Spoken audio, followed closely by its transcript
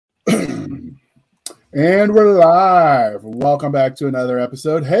And we're live. Welcome back to another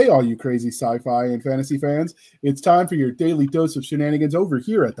episode. Hey, all you crazy sci-fi and fantasy fans. It's time for your daily dose of shenanigans over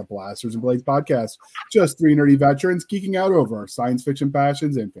here at the Blasters and Blades podcast. Just three nerdy veterans geeking out over our science fiction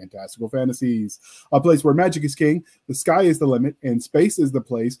passions and fantastical fantasies. A place where magic is king, the sky is the limit, and space is the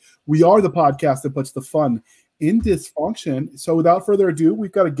place. We are the podcast that puts the fun in dysfunction. So without further ado,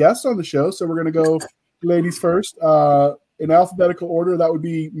 we've got a guest on the show. So we're going to go ladies first. In alphabetical order, that would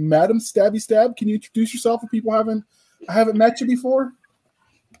be Madam Stabby Stab. Can you introduce yourself if people haven't met you before?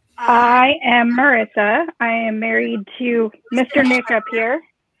 I am Marissa. I am married to Mr. Nick up here,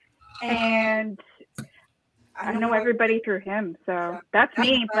 and I know everybody through him, so that's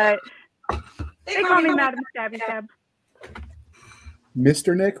me, but they call me Madam Stabby Stab.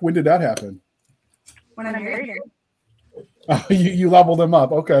 Mr. Nick, when did that happen? When I married him. Oh, you leveled him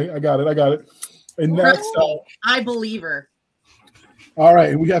up. Okay, I got it. And next, I believe her. All right,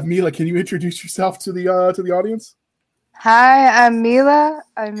 and we have Mila. Can you introduce yourself to the audience? Hi, I'm Mila.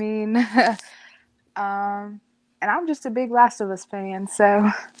 And I'm just a big Last of Us fan. So,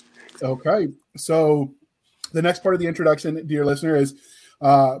 okay. So, the next part of the introduction, dear listener, is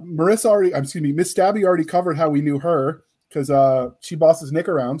Miss Stabby already covered how we knew her because she bosses Nick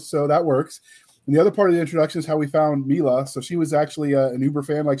around, so that works. And the other part of the introduction is how we found Mila. So she was actually an Uber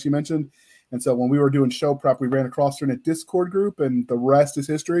fan, like she mentioned. And so when we were doing show prep, we ran across her in a Discord group, and the rest is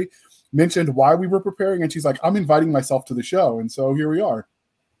history. Mentioned why we were preparing, and she's like, I'm inviting myself to the show. And so here we are.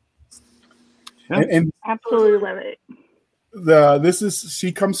 Yeah. And absolutely love it.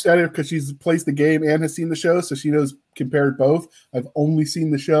 She comes at it because she's plays the game and has seen the show, so she knows compared both. I've only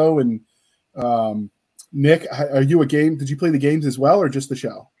seen the show. And Nick, are you a game? Did you play the games as well, or just the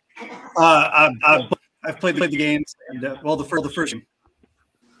show? I've played the games, and the first game.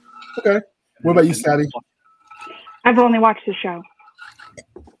 Okay. What about you, Stabby? I've only watched the show.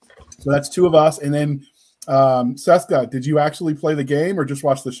 So that's two of us. And then Seska, did you actually play the game or just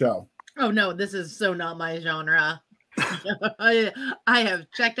watch the show? Oh, no, this is so not my genre. I have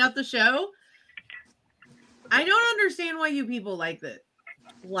checked out the show. I don't understand why you people like that.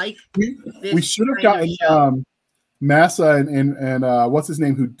 We should have gotten Massa and what's his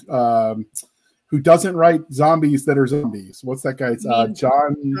name who doesn't write zombies that are zombies. What's that guy? It's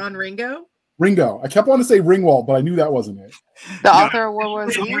John Ringo? Ringo. I kept wanting to say Ringwald, but I knew that wasn't it. The author, what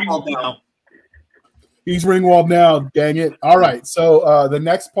was he? He's Ringwald now, dang it. All right, so the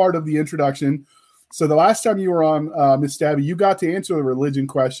next part of the introduction. So the last time you were on, Miss Stabby, you got to answer the religion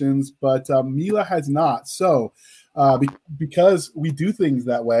questions, but Mila has not. So because we do things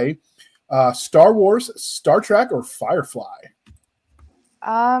that way, Star Wars, Star Trek, or Firefly?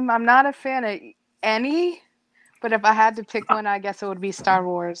 I'm not a fan of any, but if I had to pick one, I guess it would be Star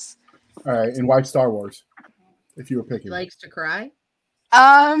Wars. All right, and why Star Wars? If you were picking, he likes to cry.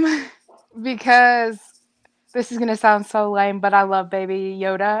 Because this is gonna sound so lame, but I love Baby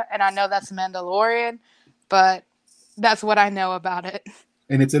Yoda, and I know that's Mandalorian, but that's what I know about it.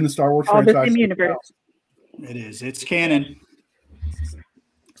 And it's in the Star Wars franchise. The same universe. It is. It's canon.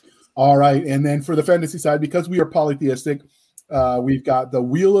 All right, and then for the fantasy side, because we are polytheistic, we've got the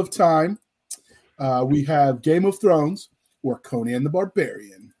Wheel of Time. We have Game of Thrones or Conan the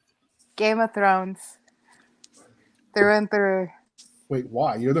Barbarian. Game of Thrones. Through and through. Wait,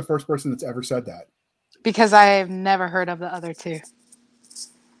 why? You're the first person that's ever said that. Because I have never heard of the other two.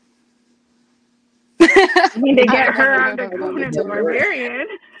 I need to get her on the Conan the Barbarian.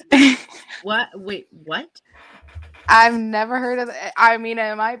 What? Wait, what? I've never heard of I mean,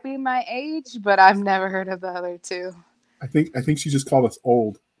 it might be my age, but I've never heard of the other two. I think she just called us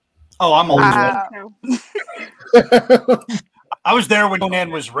old. Oh, I'm old. I was there when Conan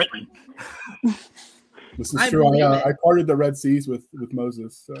was written. This is true. I parted the Red Seas with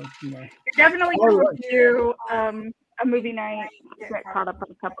Moses. So, Definitely do a movie night. Get caught up on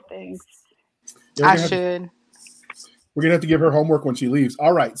a couple things. Yeah, should. We're going to have to give her homework when she leaves.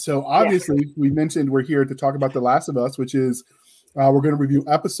 All right. So obviously, we mentioned we're here to talk about The Last of Us, which is we're going to review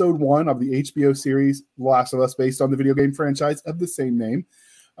episode 1 of the HBO series The Last of Us, based on the video game franchise of the same name.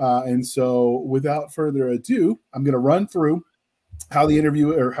 And so without further ado, I'm going to run through how the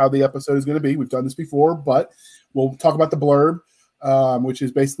interview or how the episode is going to be. We've done this before, but we'll talk about the blurb, which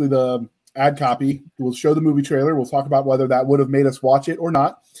is basically the ad copy. We'll show the movie trailer. We'll talk about whether that would have made us watch it or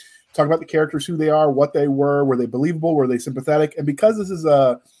not. Talk about the characters, who they are, what they were they believable, were they sympathetic? And because this is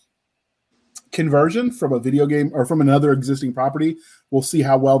a conversion from a video game or from another existing property, we'll see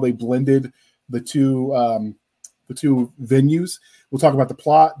how well they blended the two venues. We'll talk about the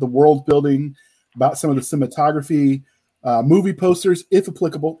plot, the world building, about some of the cinematography, movie posters, if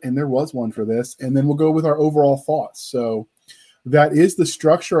applicable, and there was one for this. And then we'll go with our overall thoughts. So that is the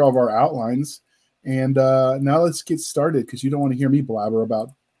structure of our outlines. And now let's get started because you don't want to hear me blabber about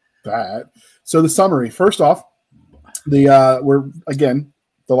that. So the summary. First off, we're again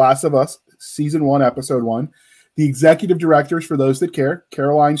The Last of Us, season 1, episode 1. The executive directors, for those that care,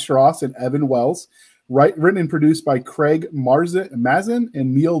 Caroline Strauss and Evan Wells. Written and produced by Craig Mazin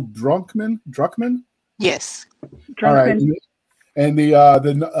and Neil Druckmann. Yes. All right. And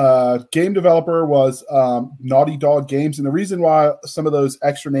the game developer was Naughty Dog Games. And the reason why some of those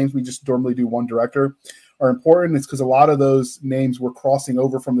extra names we just normally do one director are important is because a lot of those names were crossing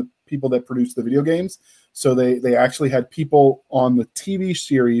over from the people that produced the video games. So they actually had people on the TV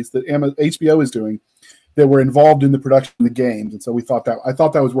series that HBO is doing that were involved in the production of the games. And so I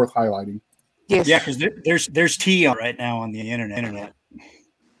thought that was worth highlighting. Yes. Yeah, because there's tea on right now on the internet.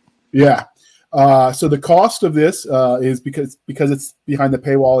 Yeah. So the cost of this is because it's behind the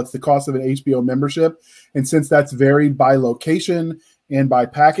paywall. It's the cost of an HBO membership, and since that's varied by location and by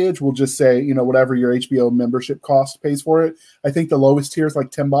package, we'll just say whatever your HBO membership cost pays for it. I think the lowest tier is like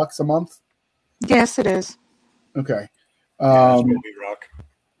 $10 a month. Yes, it is. Okay. That's gonna be rock.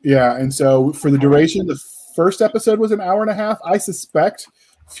 Yeah, and so for the duration, the first episode was an hour and a half. I suspect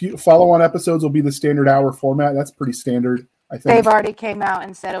follow-on episodes will be the standard hour format. That's pretty standard, I think. They've already came out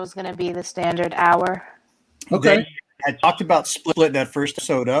and said it was going to be the standard hour. Okay. I talked about splitting that first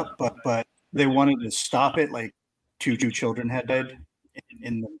episode up, but they wanted to stop it. Like two children had died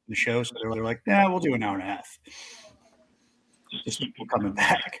in the show, so they're like, "Yeah, we'll do an hour and a half." Just people coming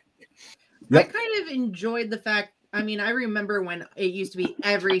back. Yep. I kind of enjoyed the fact. I mean, I remember when it used to be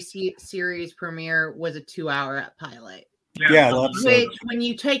every series premiere was a 2-hour pilot. Yeah, Which, when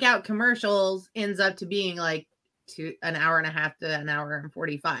you take out commercials, ends up to being like an hour and a half to an hour and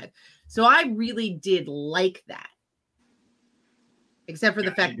 45. So I really did like that. Except for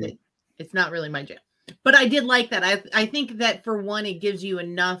the fact that it's not really my jam. But I did like that. I think that for one, it gives you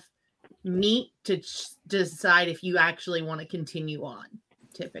enough meat to decide if you actually want to continue on,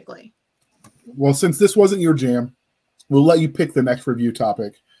 typically. Well, since this wasn't your jam, we'll let you pick the next review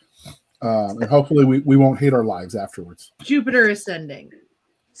topic. And hopefully we won't hate our lives afterwards. Jupiter Ascending.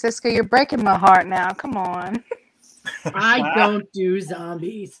 Siska, you're breaking my heart now. Come on. I don't do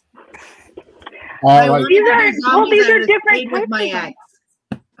zombies. All right. These are different with types my of ex.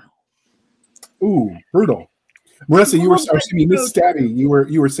 Ooh, brutal. Marissa, Miss Stabby,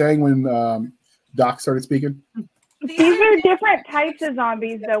 you were saying when Doc started speaking? These are different types of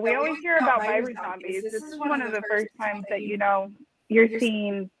zombies, though. We always hear about virus zombies. This is one of the first times that you're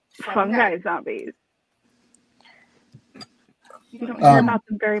seeing fungi zombies. You don't hear about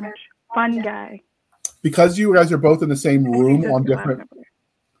them very much. Fungi. Because you guys are both in the same room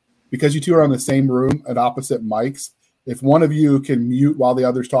because you two are on the same room at opposite mics, if one of you can mute while the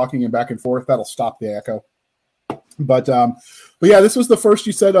other's talking and back and forth, that'll stop the echo. But yeah, this was the first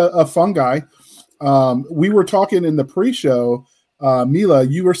you said a fungi. We were talking in the pre-show, Mila,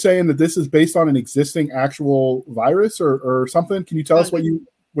 you were saying that this is based on an existing actual virus or something. Can you tell us what you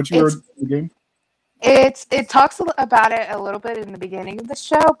heard in the game? It talks about it a little bit in the beginning of the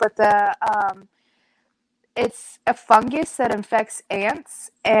show, but it's a fungus that infects ants,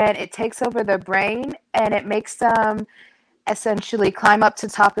 and it takes over their brain, and it makes them essentially climb up to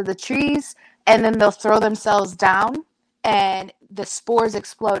top of the trees, and then they'll throw themselves down, and the spores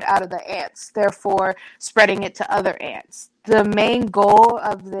explode out of the ants, therefore spreading it to other ants. The main goal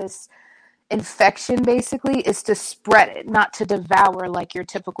of this infection basically is to spread it, not to devour like your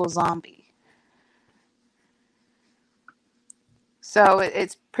typical zombie. So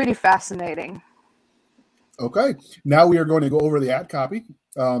it's pretty fascinating. Okay, now we are going to go over the ad copy.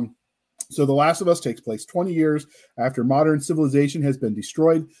 So The Last of Us takes place 20 years after modern civilization has been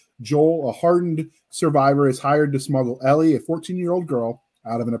destroyed. Joel, a hardened survivor, is hired to smuggle Ellie, a 14-year-old girl,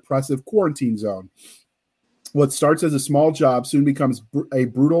 out of an oppressive quarantine zone. What starts as a small job soon becomes a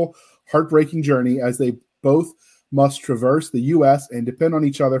brutal, heartbreaking journey as they both must traverse the U.S. and depend on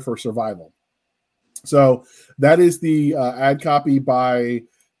each other for survival. So that is the ad copy by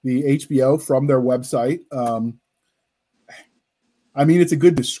the HBO from their website. I mean, it's a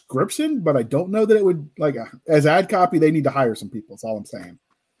good description, but I don't know that it would, as ad copy, they need to hire some people. That's all I'm saying.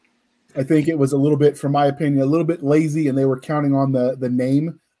 I think it was a little bit, from my opinion, a little bit lazy, and they were counting on the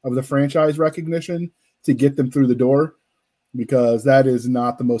name of the franchise recognition to get them through the door, because that is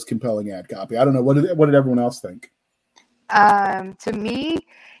not the most compelling ad copy. I don't know. What did everyone else think? To me,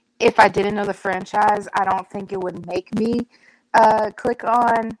 if I didn't know the franchise, I don't think it would make me click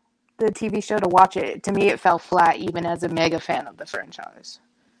on the TV show to watch it. To me, it fell flat, even as a mega fan of the franchise.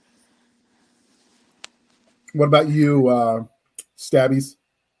 What about you, Stabbies?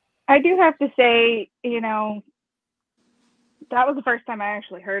 I do have to say, that was the first time I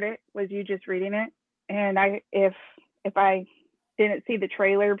actually heard it, was you just reading it. And if I didn't see the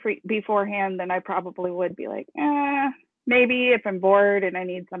trailer beforehand, then I probably would be like, maybe if I'm bored and I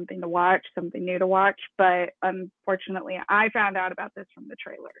need something to watch, something new to watch. But unfortunately, I found out about this from the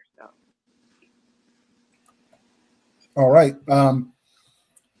trailer. So. All right.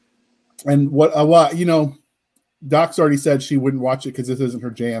 And what Doc's already said she wouldn't watch it because this isn't her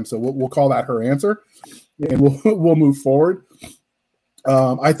jam, so we'll call that her answer, and we'll move forward.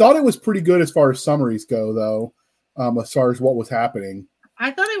 I thought it was pretty good as far as summaries go, though. As far as what was happening, I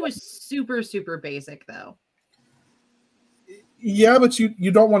thought it was super, super basic, though. Yeah, but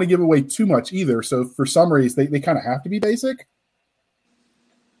you don't want to give away too much either. So for summaries, they kind of have to be basic.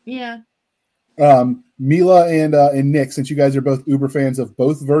 Yeah. Mila and Nick, since you guys are both uber fans of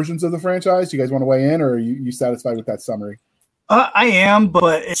both versions of the franchise, do you guys want to weigh in, or are you satisfied with that summary? I am,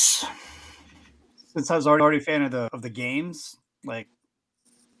 but it's since I was already a fan of the games, like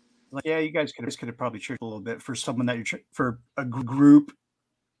yeah, you guys could have probably tricked a little bit for someone that for a group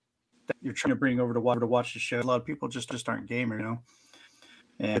that you're trying to bring over to watch the show. A lot of people just aren't gamers,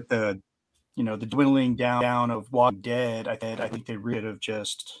 And the dwindling down of Walking Dead, I think they really have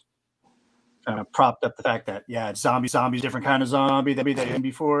just kind of propped up the fact that it's zombies, different kind of zombie that we did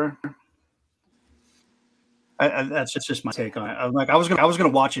before. That's just my take on it. I was gonna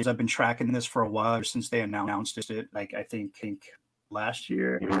watch it. I've been tracking this for a while since they announced it. Like I think last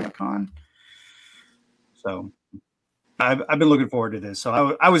year at Con. So I've been looking forward to this.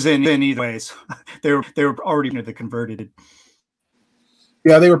 So I was in either way. So they were already the converted.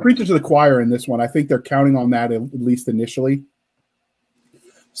 Yeah, they were preaching to the choir in this one. I think they're counting on that at least initially.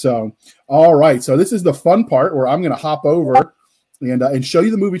 So, all right. So this is the fun part where I'm going to hop over and show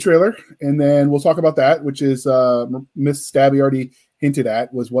you the movie trailer, and then we'll talk about that, which is Miss Stabby already hinted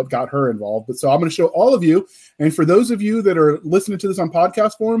at was what got her involved. But so I'm going to show all of you, and for those of you that are listening to this on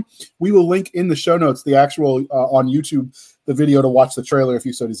podcast form, we will link in the show notes the actual on YouTube the video to watch the trailer if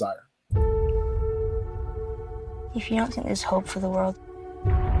you so desire. If you don't think there's hope for the world,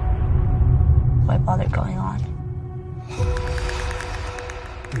 why bother going on?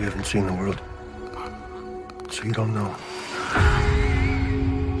 You haven't seen the world, so you don't know.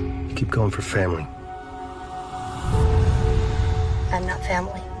 You keep going for family. I'm not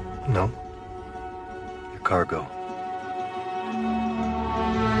family. No. You're cargo.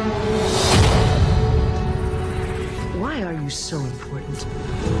 Why are you so important?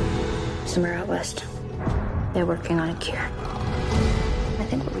 Somewhere out west, they're working on a cure. I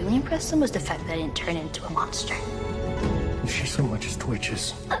think what really impressed them was the fact that I didn't turn into a monster. If she so much as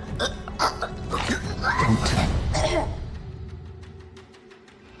twitches, don't.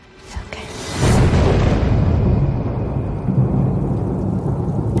 Okay.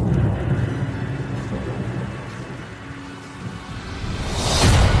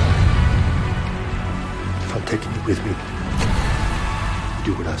 If I'm taking you with me,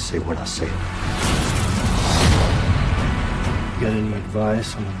 do what I say when I say it. You got any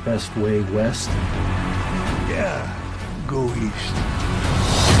advice on the best way west? Yeah, go east.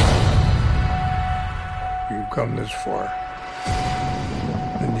 You've come this far,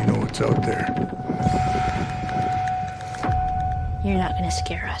 then you know what's out there. You're not gonna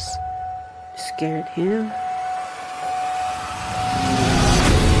scare us. Scared him?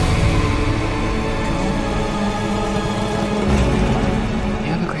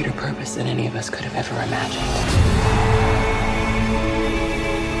 You have a greater purpose than any of us could have ever imagined.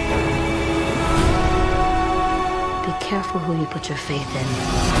 Be careful who you put your faith in.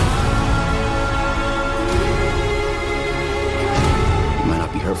 You might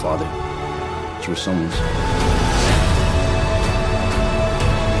not be her father, but you were someone's.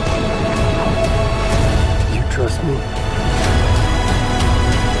 You trust me?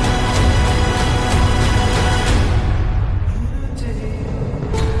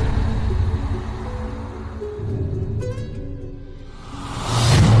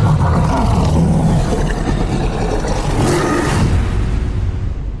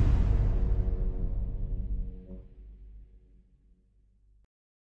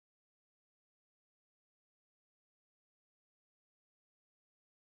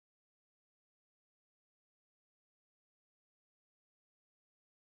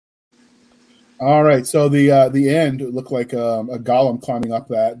 All right, so the end looked like a golem climbing up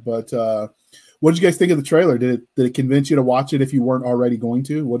that. But what did you guys think of the trailer? Did it convince you to watch it if you weren't already going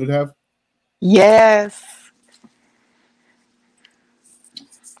to? Would it have? Yes.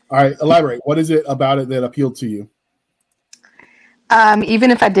 All right, elaborate. What is it about it that appealed to you? Even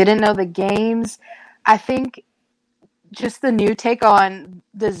if I didn't know the games, I think just the new take on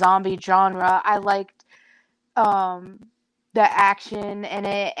the zombie genre. I liked the action in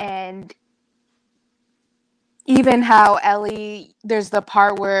it, and even how Ellie, there's the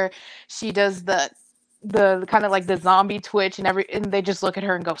part where she does the kind of like the zombie twitch, and they just look at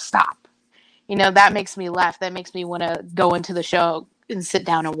her and go, stop. You know, that makes me laugh. That makes me want to go into the show and sit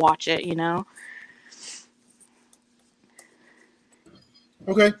down and watch it, you know?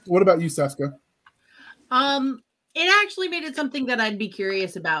 Okay. What about you, Seska? It actually made it something that I'd be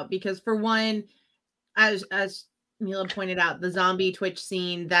curious about because, for one, as Mila pointed out, the zombie twitch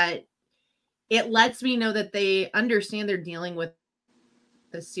scene, that it lets me know that they understand they're dealing with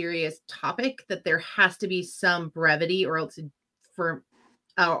a serious topic, that there has to be some brevity or else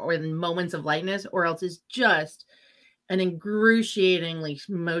or in moments of lightness, or else it's just an excruciatingly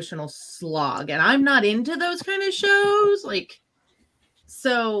emotional slog. And I'm not into those kind of shows. Like,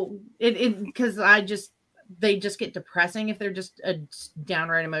 so because they just get depressing if they're just a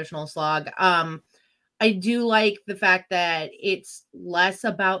downright emotional slog. I do like the fact that it's less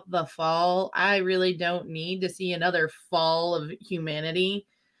about the fall. I really don't need to see another fall of humanity.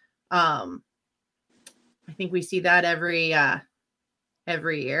 I think we see that every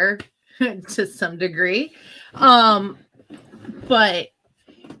year to some degree. But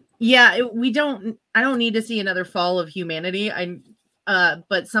yeah, I don't need to see another fall of humanity.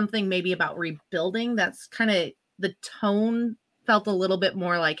 But something maybe about rebuilding. That's kind of the tone felt a little bit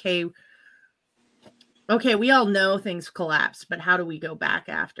more like, hey, okay, we all know things collapsed, but how do we go back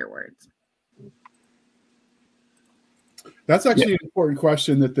afterwards? That's actually an important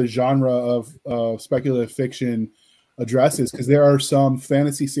question that the genre of speculative fiction addresses, because there are some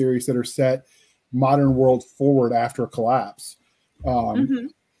fantasy series that are set modern world forward after a collapse.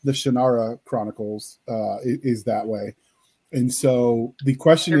 The Shannara Chronicles is that way. And so the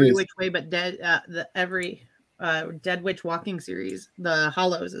question every is, which way but dead. Every Dead Witch Walking series, the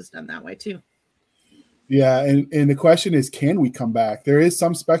Hollows is done that way too. Yeah, and the question is, can we come back? There is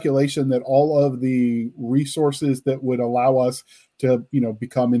some speculation that all of the resources that would allow us to,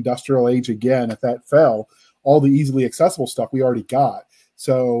 become industrial age again, if that fell, all the easily accessible stuff we already got.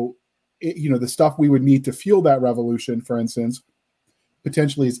 So, the stuff we would need to fuel that revolution, for instance,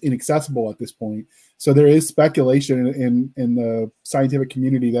 potentially is inaccessible at this point. So there is speculation in the scientific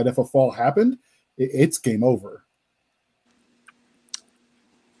community that if a fall happened, it's game over.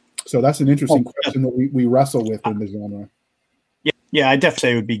 So that's an interesting question that we wrestle with in the genre. Yeah, I definitely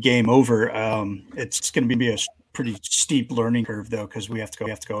say it would be game over. It's going to be a pretty steep learning curve, though, because we have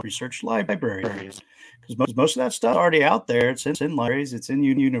to go research libraries. Because most of that stuff is already out there. It's in libraries, it's in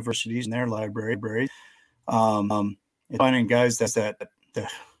universities and their libraries. Finding guys that the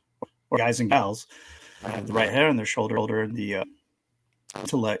guys and gals have the right hair on their shoulder, and the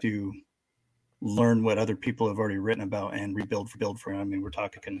intellect to learn what other people have already written about and rebuild for. I mean, we're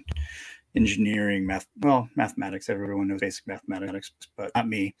talking engineering, mathematics. Everyone knows basic mathematics, but not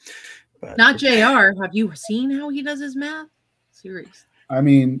me. But not JR. Have you seen how he does his math? Serious. I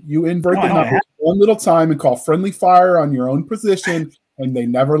mean, you invert the numbers one little time and call friendly fire on your own position, and they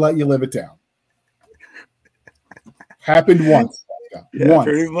never let you live it down. Happened once. Yeah,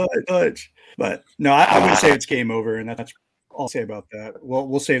 pretty much. But no, I would say it's game over, and that's all I'll say about that.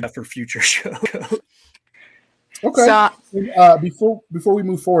 We'll save that for future show. Okay. So, before we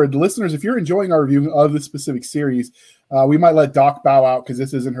move forward, listeners, if you're enjoying our review of this specific series, we might let Doc bow out because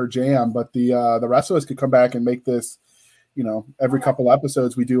this isn't her jam. But the rest of us could come back and make this, every couple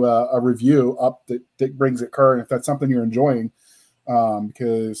episodes we do a review up that brings it current. If that's something you're enjoying,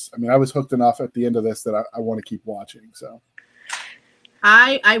 because I was hooked enough at the end of this that I want to keep watching. So,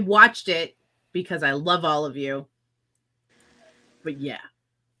 I watched it because I love all of you. But yeah.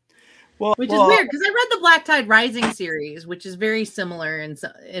 Which is weird because I read the Black Tide Rising series, which is very similar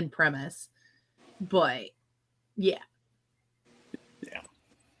in premise. But yeah.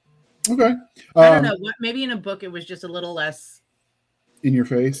 Okay. I don't know. Maybe in a book it was just a little less in your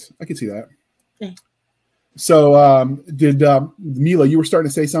face. I can see that. Okay. So did Mila, you were starting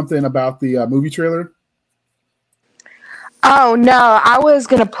to say something about the movie trailer? Oh, no. I was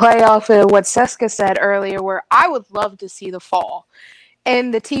going to play off of what Seska said earlier, where I would love to see the fall.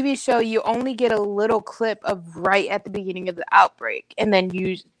 In the TV show, you only get a little clip of right at the beginning of the outbreak, and then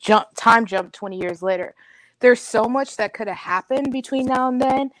you time jump 20 years later. There's so much that could have happened between now and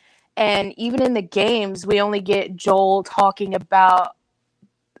then, and even in the games, we only get Joel talking about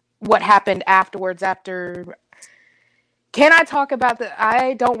what happened afterwards. Can I talk about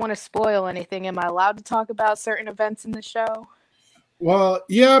I don't want to spoil anything. Am I allowed to talk about certain events in the show? Well,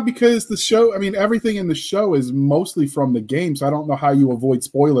 yeah, because the show, everything in the show is mostly from the game, so I don't know how you avoid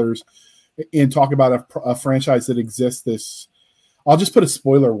spoilers and talk about a franchise that exists I'll just put a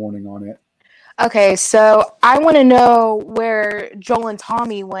spoiler warning on it. Okay, so I want to know where Joel and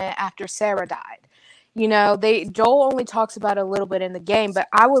Tommy went after Sarah died. You know, Joel only talks about it a little bit in the game, but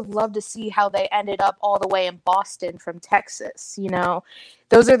I would love to see how they ended up all the way in Boston from Texas. You know,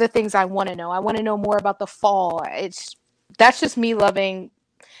 those are the things I want to know. I want to know more about the fall. That's just me loving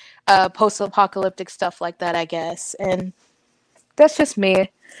post-apocalyptic stuff like that, I guess, and that's just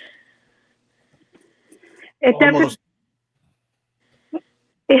me.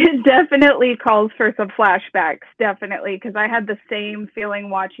 It definitely calls for some flashbacks, definitely, because I had the same feeling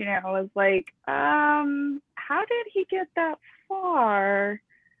watching it. I was like, how did he get that far?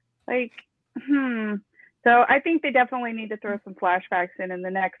 Like, So I think they definitely need to throw some flashbacks in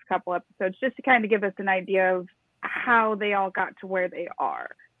the next couple episodes, just to kind of give us an idea of how they all got to where they are.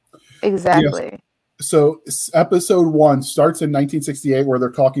 Exactly. Yes. So episode 1 starts in 1968, where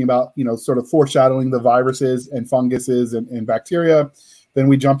they're talking about, sort of foreshadowing the viruses and funguses and bacteria. Then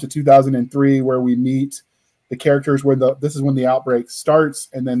we jump to 2003, where we meet the characters where this is when the outbreak starts.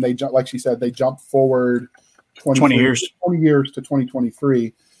 And then they jump, like she said, they jump forward 20 years to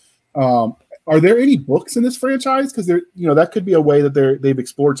 2023. Are there any books in this franchise? Because that could be a way that they've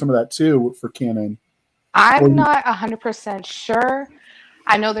explored some of that too for canon. I'm not 100% sure.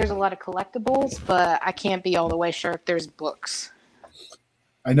 I know there's a lot of collectibles, but I can't be all the way sure if there's books.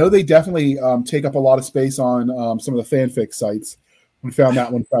 I know they definitely take up a lot of space on some of the fanfic sites. We found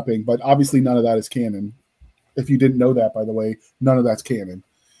that one prepping, but obviously none of that is canon. If you didn't know that, by the way, none of that's canon.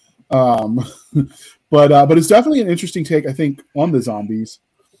 But it's definitely an interesting take, I think, on the zombies.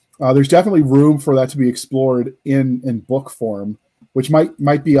 There's definitely room for that to be explored in book form, which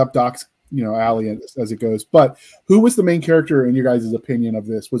might be up Doc's alley as it goes. But who was the main character in your guys' opinion of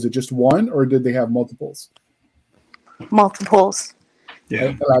this? Was it just one, or did they have multiples? Multiples.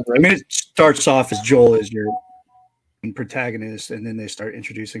 Yeah. I mean, it starts off as Joel as your protagonist, and then they start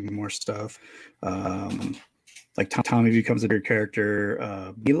introducing more stuff. Like Tommy becomes a bigger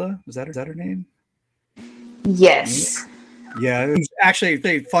character. Mila, is that her name? Yes. Yeah, it was actually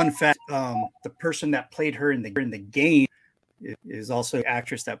a fun fact. The person that played her in the game is also the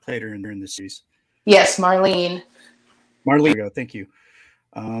actress that played her in the series. Yes, Marlene. Marlene, thank you.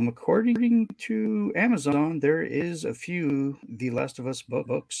 According to Amazon, there is a few The Last of Us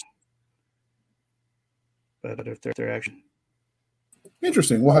books. But if they're actually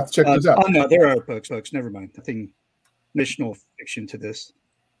interesting, we'll have to check those out. Oh no, there are books. Never mind. Nothing fictional fiction to this.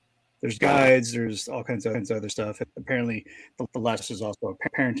 There's guides. There's all kinds of other stuff. Apparently, The Last is also a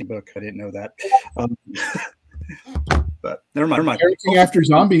parenting book. I didn't know that. But never mind. Parenting after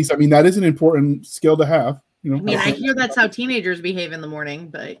zombies. I mean, that is an important skill to have. I mean, I hear that's how teenagers behave in the morning,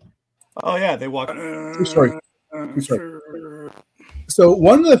 but oh yeah, they walk. Sorry. So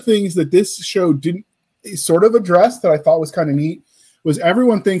one of the things that this show didn't sort of address that I thought was kind of neat was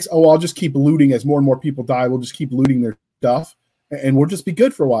everyone thinks, oh, I'll just keep looting as more and more people die. We'll just keep looting their stuff and we'll just be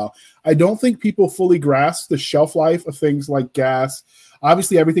good for a while. I don't think people fully grasp the shelf life of things like gas.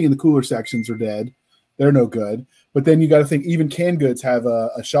 Obviously, everything in the cooler sections are dead. They're no good. But then you got to think even canned goods have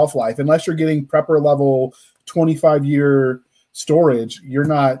a shelf life. Unless you're getting prepper level 25-year storage, you're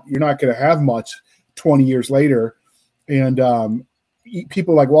not going to have much 20 years later. And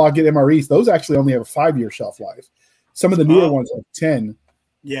people are like, well, I'll get MREs. Those actually only have a 5-year shelf life. Some of the newer ones have 10.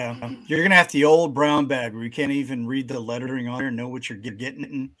 Yeah, you're going to have the old brown bag where you can't even read the lettering on it and know what you're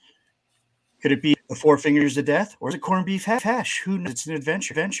getting. Could it be the 4 Fingers of Death, or is it corned beef hash? Who knows? It's an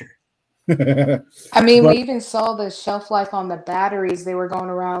adventure. I mean, we even saw the shelf life on the batteries. They were going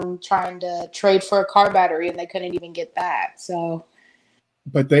around trying to trade for a car battery, and they couldn't even get that. So,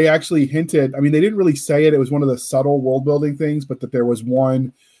 but they actually hinted. I mean, they didn't really say it. It was one of the subtle world building things, but that there was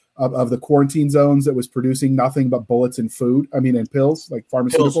one of the quarantine zones that was producing nothing but bullets and food. I mean, and pills, like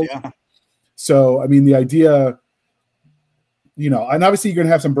pharmaceuticals. Pills, yeah. So, I mean, the idea, and obviously you're going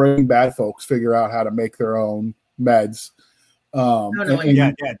to have some Breaking Bad folks figure out how to make their own meds.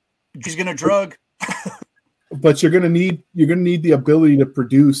 Yeah. He's going to drug. But you're going to need the ability to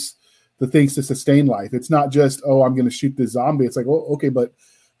produce the things to sustain life. It's not just, oh, I'm going to shoot this zombie. It's like, well, okay, but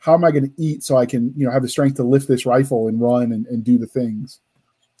how am I going to eat so I can, have the strength to lift this rifle and run and do the things?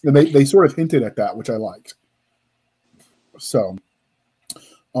 And they sort of hinted at that, which I liked. So,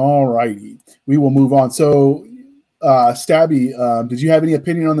 all righty, we will move on. So, Stabby, did you have any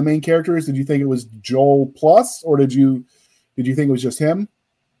opinion on the main characters? Did you think it was Joel plus, or did you think it was just him?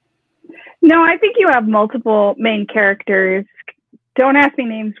 No, I think you have multiple main characters. Don't ask me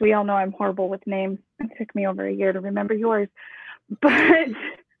names. We all know I'm horrible with names. It took me over a year to remember yours. But, I think,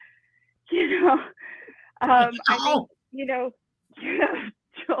 you have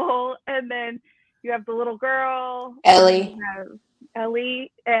Joel, and then you have the little girl. Ellie.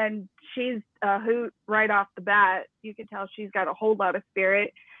 Ellie, and she's a hoot right off the bat. You can tell she's got a whole lot of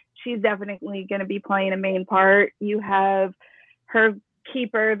spirit. She's definitely going to be playing a main part. You have her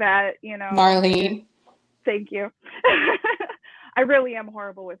keeper that, Marlene. Thank you. I really am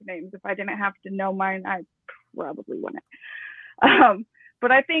horrible with names. If I didn't have to know mine, I probably wouldn't.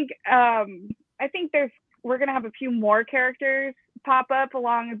 But I think we're going to have a few more characters pop up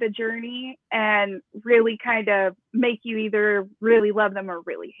along the journey and really kind of make you either really love them or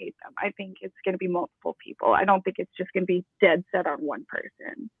really hate them. I think it's going to be multiple people. I don't think it's just going to be dead set on one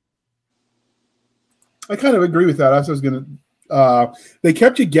person. I kind of agree with that. I was going to. They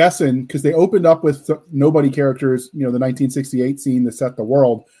kept you guessing because they opened up with nobody characters. The 1968 scene that set the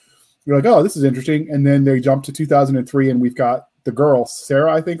world. You're like, oh, this is interesting, and then they jumped to 2003, and we've got the girl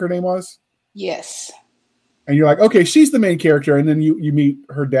Sarah, I think her name was. Yes. And you're like, okay, she's the main character, and then you meet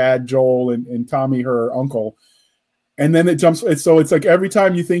her dad Joel and Tommy, her uncle, and then it jumps. So it's like every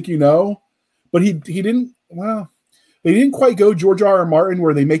time you think but he didn't. Well, they didn't quite go George R. R. Martin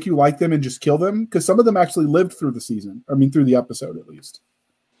where they make you like them and just kill them, because some of them actually lived through the season. I mean, through the episode at least.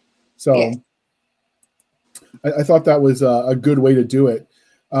 So yeah. I thought that was a good way to do it.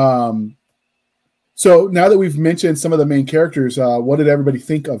 So now that we've mentioned some of the main characters, what did everybody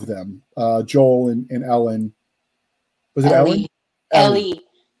think of them? Joel and Ellen. Was it Ellen? Ellie.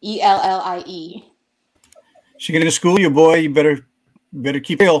 Ellie. She going to school you, boy. You better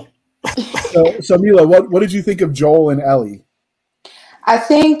keep ill. So Mila, what did you think of Joel and Ellie? I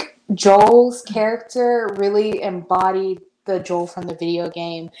think Joel's character really embodied the Joel from the video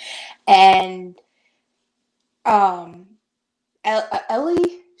game, and Ellie,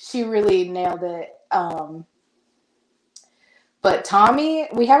 she really nailed it. But Tommy,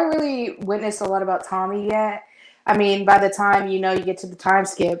 we haven't really witnessed a lot about Tommy yet. I mean, by the time you get to the time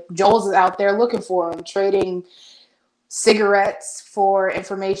skip, Joel's out there looking for him, trading cigarettes for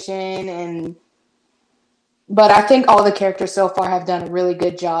information, but I think all the characters so far have done a really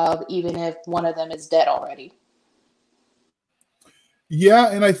good job, even if one of them is dead already.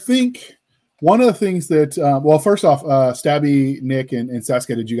 Yeah, and I think one of the things that, first off, Stabby, Nick, and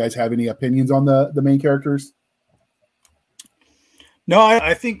Saskia, did you guys have any opinions on the main characters? No,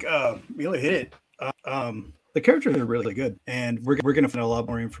 I think Mila hit it. The characters are really good, and we're going to find a lot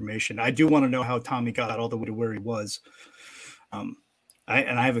more information. I do want to know how Tommy got all the way to where he was. I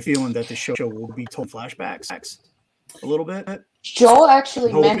have a feeling that the show will be told flashbacks a little bit. Joel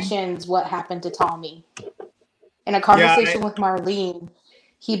actually mentions what happened to Tommy in a conversation with Marlene.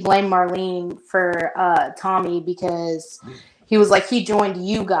 He blamed Marlene for Tommy because he was like, he joined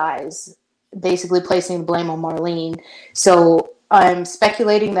you guys, basically placing the blame on Marlene. So I'm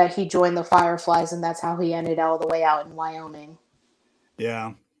speculating that he joined the Fireflies, and that's how he ended all the way out in Wyoming.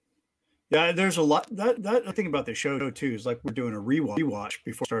 Yeah. Yeah, there's a lot. That thing about the show, too, is like we're doing a rewatch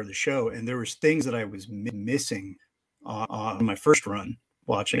before I started the show, and there was things that I was missing on my first run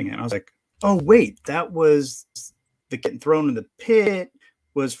watching it. And I was like, oh, wait, that was the getting thrown in the pit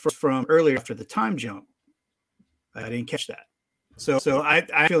was from earlier after the time jump. I didn't catch that. So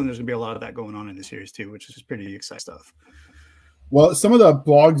I feel there's going to be a lot of that going on in the series, too, which is pretty exciting stuff. Well, some of the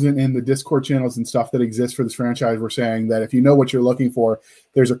blogs and the Discord channels and stuff that exist for this franchise were saying that if you know what you're looking for,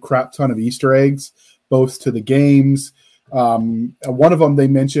 there's a crap ton of Easter eggs, both to the games. One of them they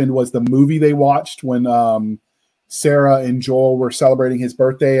mentioned was the movie they watched when Sarah and Joel were celebrating his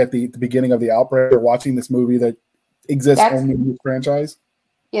birthday at the beginning of the outbreak. They're watching this movie that exists only in this franchise.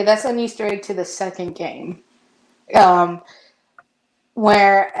 Yeah, that's an Easter egg to the second game.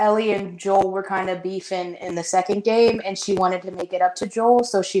 Where Ellie and Joel were kind of beefing in the second game, and she wanted to make it up to Joel,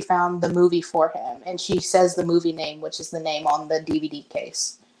 so she found the movie for him, and she says the movie name, which is the name on the DVD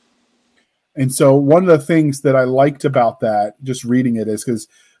case. And so one of the things that I liked about that, just reading it, is because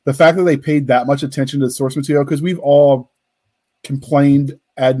the fact that they paid that much attention to the source material, because we've all complained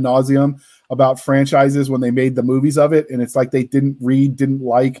ad nauseum about franchises when they made the movies of it, and it's like they didn't read, didn't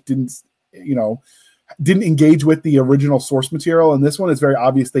like, didn't engage with the original source material, and this one is very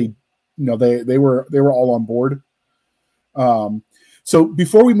obvious they were all on board. So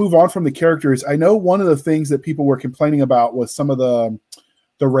before we move on from the characters, I know one of the things that people were complaining about was some of the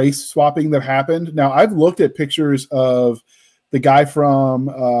race swapping that happened. Now I've looked at pictures of the guy from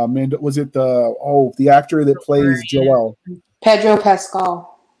was it the actor that plays Joel? Pedro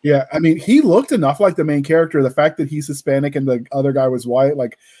Pascal. Yeah, I mean, he looked enough like the main character. The fact that he's Hispanic and the other guy was white,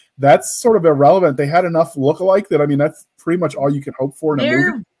 like, that's sort of irrelevant. They had enough lookalike that, I mean, that's pretty much all you can hope for in a movie.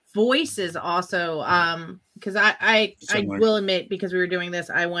 Their voices also, because I will admit, because we were doing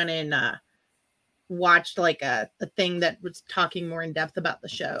this, I went and watched like a thing that was talking more in depth about the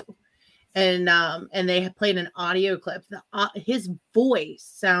show. and they played an audio clip. His voice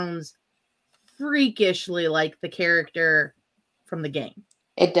sounds freakishly like the character from the game.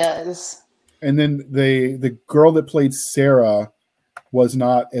 It does. And then the girl that played Sarah was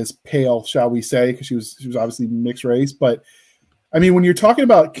not as pale, shall we say, because she was obviously mixed race. But I mean, when you're talking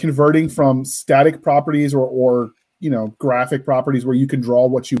about converting from static properties or graphic properties where you can draw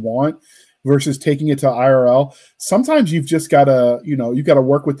what you want versus taking it to IRL, sometimes you've just got to, you've got to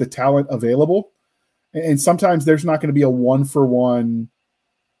work with the talent available. And sometimes there's not going to be a 1-for-1,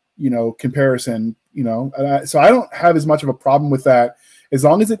 comparison, so I don't have as much of a problem with that as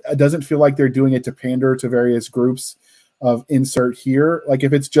long as it doesn't feel like they're doing it to pander to various groups of insert here. Like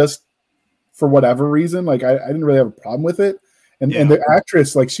if it's just for whatever reason, like I didn't really have a problem with it. And the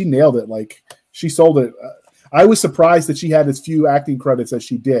actress, like she nailed it. Like she sold it. I was surprised that she had as few acting credits as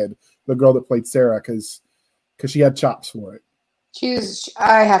she did, the girl that played Sarah, because she had chops for it.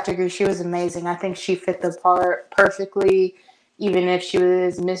 I have to agree, she was amazing. I think she fit the part perfectly, even if she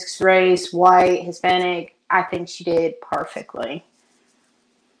was mixed race, white, Hispanic. I think she did perfectly.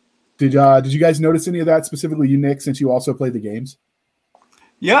 Did you guys notice any of that, specifically you, Nick, since you also played the games?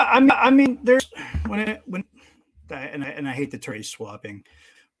 Yeah, I mean, there's when I hate the term swapping,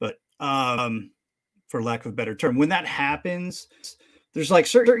 but for lack of a better term, when that happens, there's like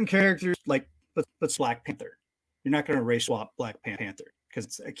certain characters, like let's Black Panther. You're not going to race swap Black Panther because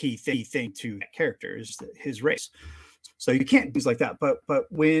it's a key thing to that character is his race. So you can't do things like that. But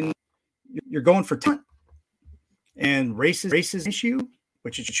when you're going for talent and race is an issue,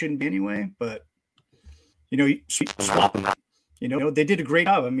 which it shouldn't be anyway, but you swap them. They did a great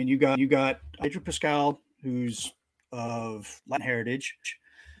job. I mean, you got Pedro Pascal, who's of Latin heritage,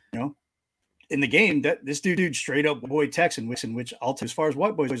 in the game, that this dude straight up boy Texan, which as far as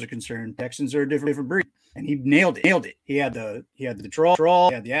white boys are concerned, Texans are a different breed, and he nailed it. He had the drawl,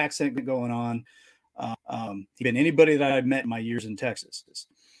 he had the accent going on. He'd been anybody that I've met in my years in Texas,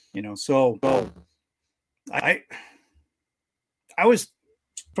 So I was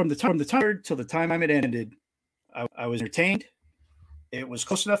from the time till the time it ended, I was entertained. It was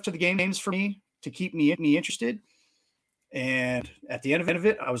close enough to the games for me to keep me interested. And at the end of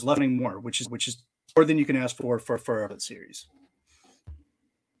it, I was loving more, which is more than you can ask for a series.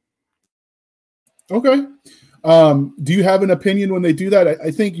 Okay. Do you have an opinion when they do that? I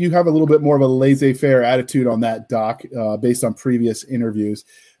think you have a little bit more of a laissez-faire attitude on that, Doc, based on previous interviews.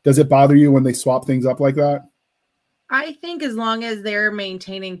 Does it bother you when they swap things up like that? I think as long as they're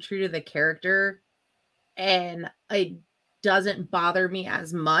maintaining true to the character and it doesn't bother me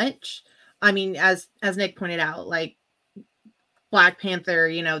as much. I mean, as Nick pointed out, like Black Panther,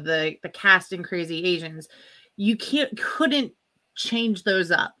 the cast in Crazy Asians, you couldn't change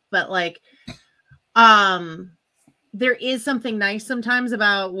those up. But like, there is something nice sometimes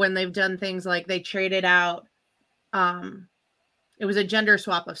about when they've done things like they traded out, it was a gender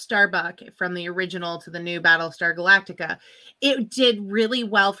swap of Starbuck from the original to the new Battlestar Galactica. It did really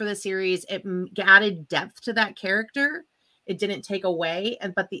well for the series. It added depth to that character. It didn't take away.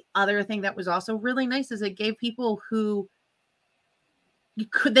 But the other thing that was also really nice is it gave people who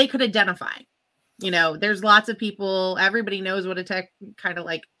they could identify. There's lots of people. Everybody knows what kind of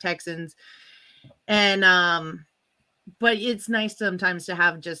like Texans, and but it's nice sometimes to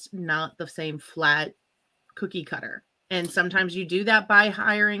have just not the same flat cookie cutter. And sometimes you do that by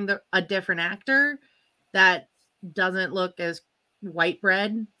hiring a different actor that doesn't look as white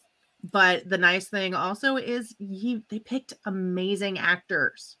bread. But the nice thing also is they picked amazing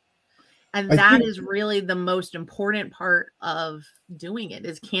actors. And that is really the most important part of doing it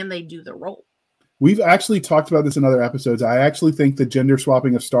is can they do the role? We've actually talked about this in other episodes. I actually think the gender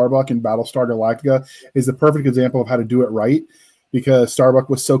swapping of Starbuck in Battlestar Galactica is the perfect example of how to do it right, because Starbuck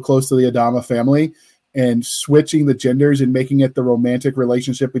was so close to the Adama family, and switching the genders and making it the romantic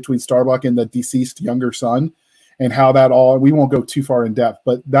relationship between Starbuck and the deceased younger son, and how that all, we won't go too far in depth,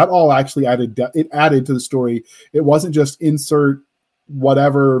 but that all actually added to the story. It wasn't just insert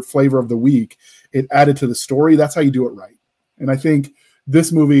whatever flavor of the week. It added to the story. That's how you do it right. And I think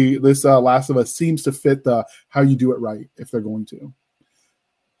this movie, this Last of Us, seems to fit the how you do it right if they're going to.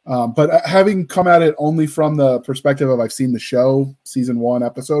 But having come at it only from the perspective of I've seen the show, season 1,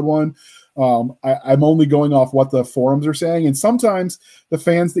 episode 1, I'm only going off what the forums are saying. And sometimes the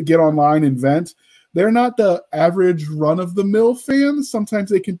fans that get online and vent, they're not the average run-of-the-mill fans. Sometimes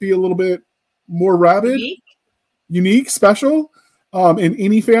they can be a little bit more rabid, unique, special, in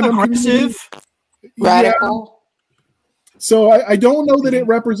any fandom. Aggressive, radical. So I don't know that it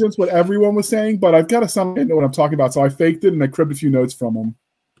represents what everyone was saying, but I've got to know what I'm talking about. So I faked it and I cribbed a few notes from them.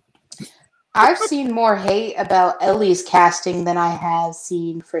 I've seen more hate about Ellie's casting than I have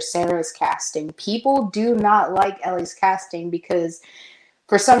seen for Sarah's casting. People do not like Ellie's casting because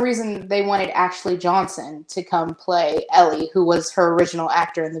for some reason they wanted Ashley Johnson to come play Ellie, who was her original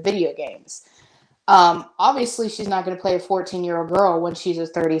actor in the video games. Obviously, she's not going to play a 14-year-old girl when she's a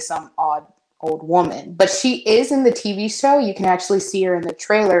 30-some odd old woman. But she is in the TV show. You can actually see her in the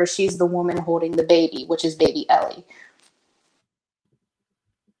trailer. She's the woman holding the baby, which is baby Ellie.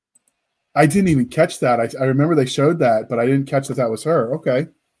 I didn't even catch that. I remember they showed that, but I didn't catch that was her. Okay.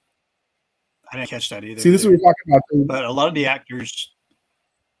 I didn't catch that either. See, this is what we're talking about. But a lot of the actors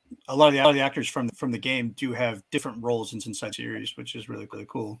from the game do have different roles inside the series, which is really, really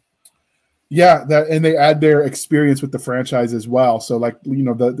cool. Yeah, and they add their experience with the franchise as well. So, like,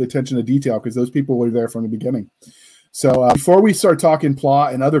 the attention to detail, because those people were there from the beginning. So before we start talking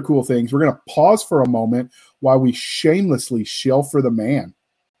plot and other cool things, we're going to pause for a moment while we shamelessly shill for the man.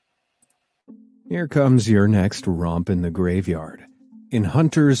 Here comes your next romp in the graveyard. In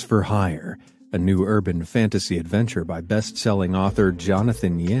Hunters for Hire, a new urban fantasy adventure by best-selling author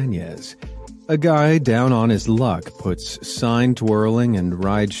Jonathan Yanez, a guy down on his luck puts sign twirling and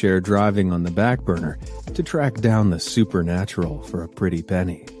rideshare driving on the back burner to track down the supernatural for a pretty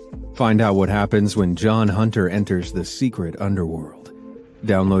penny. Find out what happens when John Hunter enters the secret underworld.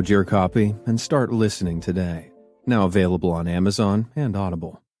 Download your copy and start listening today. Now available on Amazon and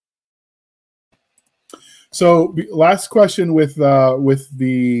Audible. So, last question with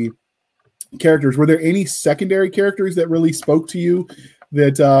the characters. Were there any secondary characters that really spoke to you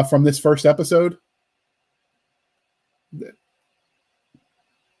that from this first episode?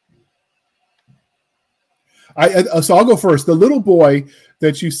 So I'll go first. The little boy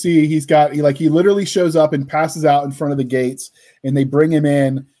that you see, he literally shows up and passes out in front of the gates, and they bring him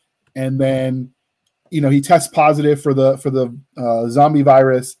in, and then he tests positive for the zombie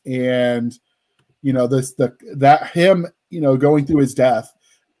virus, and going through his death,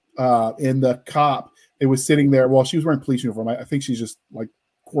 and the cop that was sitting there. Well, she was wearing police uniform. I think she's just like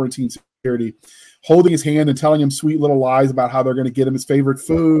quarantine security, holding his hand and telling him sweet little lies about how they're going to get him his favorite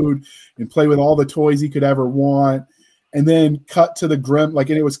food and play with all the toys he could ever want. And then cut to the grim, and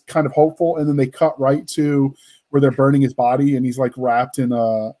it was kind of hopeful. And then they cut right to where they're burning his body, and he's like wrapped in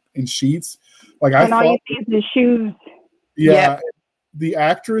sheets. Like, and all you see is his shoes. Yeah. Yep. The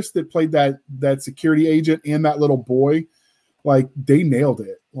actress that played that security agent and that little boy, they nailed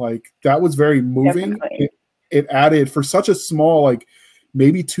it. That was very moving. It added, for such a small,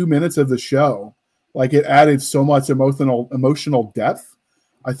 maybe 2 minutes of the show, it added so much emotional depth.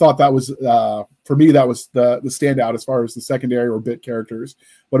 I thought that was, for me, that was the standout as far as the secondary or bit characters.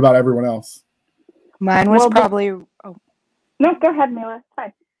 What about everyone else? Mine was probably... No, go ahead, Mila. It's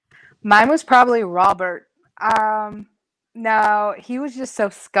fine. Mine was probably Robert. No, he was just so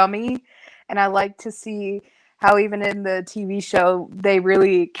scummy, and I like to see how even in the TV show they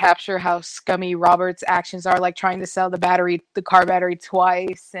really capture how scummy Robert's actions are, like trying to sell the car battery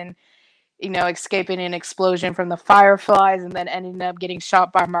twice, and escaping an explosion from the fireflies, and then ending up getting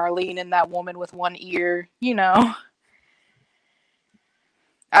shot by Marlene and that woman with one ear.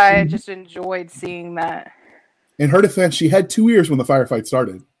 I just enjoyed seeing that. In her defense, she had 2 ears when the firefight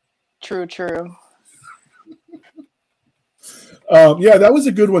started. True. Yeah, that was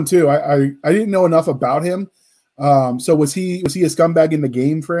a good one too. I didn't know enough about him. So was he a scumbag in the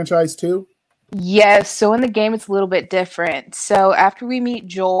game franchise too? Yes. So in the game, it's a little bit different. So after we meet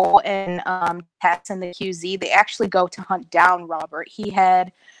Joel and Tess and the QZ, they actually go to hunt down Robert. He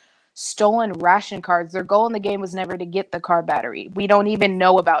had stolen ration cards. Their goal in the game was never to get the car battery. We don't even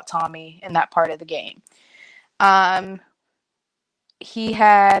know about Tommy in that part of the game. He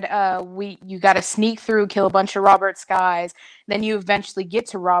had you got to sneak through, kill a bunch of Robert's guys. Then you eventually get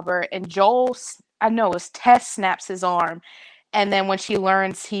to Robert, and Tess snaps his arm. And then when she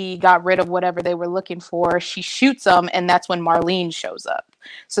learns he got rid of whatever they were looking for, she shoots him, and that's when Marlene shows up.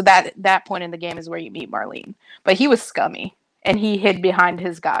 So that point in the game is where you meet Marlene. But he was scummy, and he hid behind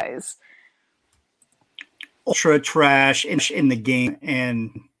his guys. Ultra trash in the game,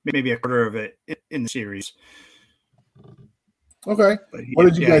 and maybe a quarter of it in the series. Okay. What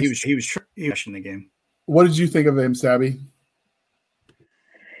did you guys? He was trash in the game. What did you think of him, Sabby?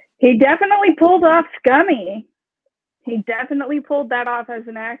 He definitely pulled off scummy. He definitely pulled that off as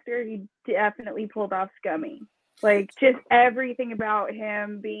an actor. He definitely pulled off scummy. Just everything about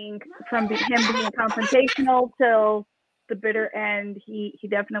him being confrontational till the bitter end. He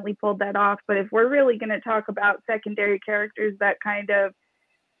definitely pulled that off. But if we're really going to talk about secondary characters that kind of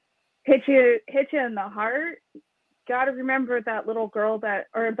hit you in the heart, got to remember that little girl that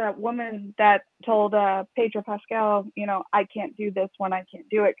woman that told Pedro Pascal, you know, I can't do this one, I can't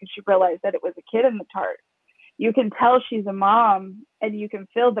do it, because she realized that it was a kid in the tart. You can tell she's a mom, and you can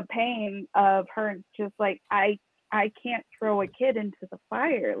feel the pain of her, just like, I can't throw a kid into the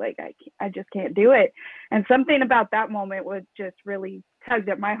fire. Like, I just can't do it. And something about that moment was just really tugged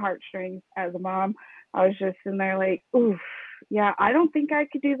at my heartstrings as a mom. I was just in there like, oof, yeah, I don't think I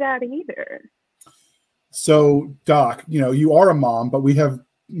could do that either. So, Doc, you know, you are a mom, but we have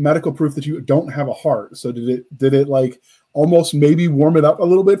medical proof that you don't have a heart. So did it like almost maybe warm it up a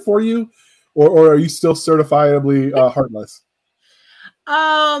little bit for you? Or are you still certifiably heartless?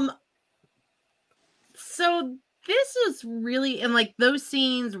 So this was really, and like those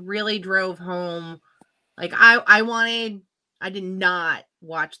scenes really drove home. Like I did not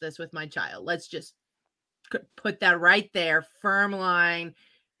watch this with my child. Let's just put that right there. Firm line.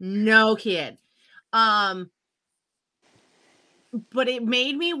 No kid. But it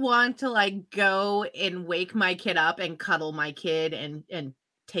made me want to like go and wake my kid up and cuddle my kid and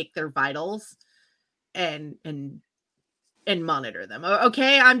take their vitals and monitor them.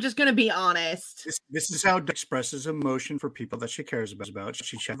 Okay, I'm just gonna be honest. This is how it expresses emotion for people that she cares about.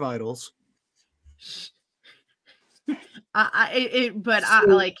 She checks vitals. So I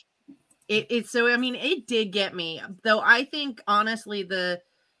mean, it did get me, though. I think honestly,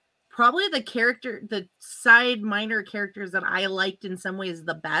 probably the side minor characters that I liked in some ways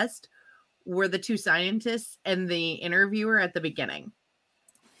the best were the two scientists and the interviewer at the beginning.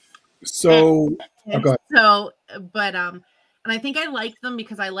 So, go ahead. And I think I liked them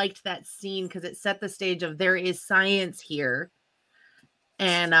because I liked that scene because it set the stage of there is science here,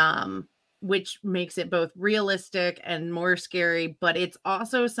 and which makes it both realistic and more scary, but it's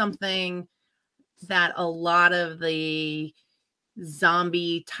also something that a lot of the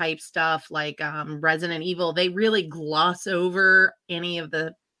zombie type stuff like Resident Evil, they really gloss over any of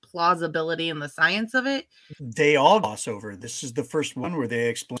the plausibility and the science of it. They all gloss over. This is the first one where they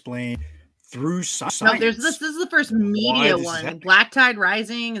explain through science. No, this is the first media one. Black Tide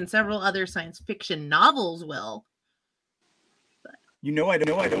Rising and several other science fiction novels will. But, I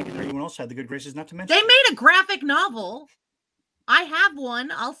don't think anyone else had the good graces not to mention. They made a graphic novel. I have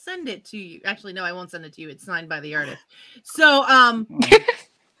one. I'll send it to you. Actually, no, I won't send it to you. It's signed by the artist. So,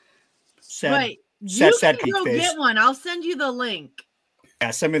 sad you can go face. get one. I'll send you the link.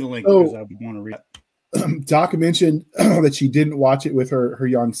 Yeah, send me the link because I would want to read it. Doc mentioned that she didn't watch it with her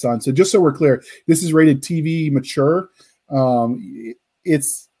young son. So just so we're clear, this is rated TV mature.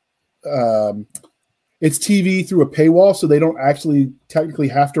 It's TV through a paywall, so they don't actually technically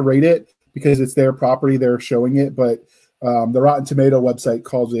have to rate it because it's their property. They're showing it, but the Rotten Tomato website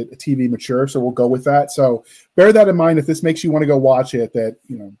calls it a TV mature, so we'll go with that. So bear that in mind if this makes you want to go watch it. That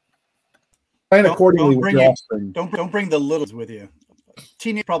plan accordingly with your offspring. Don't bring the littles with you.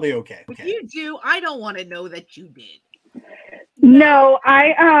 Teenage probably okay. If you do, I don't want to know that you did. No,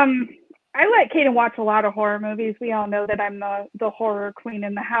 I let Kaden watch a lot of horror movies. We all know that I'm the horror queen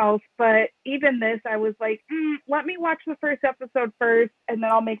in the house, but even this, I was like, let me watch the first episode first, and then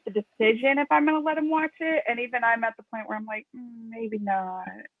I'll make the decision if I'm going to let him watch it. And even I'm at the point where I'm like, maybe not.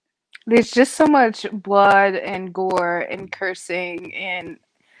 There's just so much blood and gore and cursing, and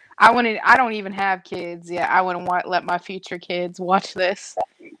I don't even have kids yet. I wouldn't let my future kids watch this.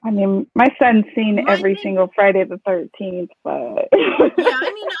 I mean, my son's seen every single Friday the 13th, but yeah,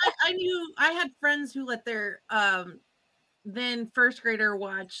 I mean, I had friends who let their then first grader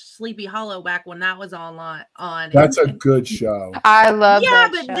watch Sleepy Hollow back when that was on. That's a good show. I love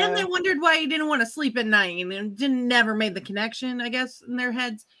that but show. Then they wondered why he didn't want to sleep at night and never made the connection, I guess, in their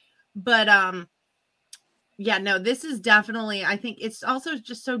heads. But yeah, no, this is definitely, I think it's also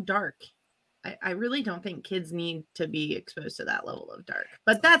just so dark. I really don't think kids need to be exposed to that level of dark.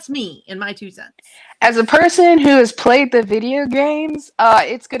 But that's me in my 2 cents. As a person who has played the video games,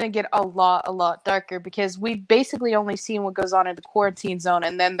 it's going to get a lot darker because we've basically only seen what goes on in the quarantine zone,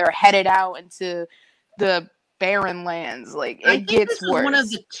 and then they're headed out into the barren lands. Like, it gets worse. One of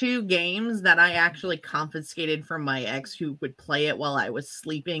the 2 games that I actually confiscated from my ex who would play it while I was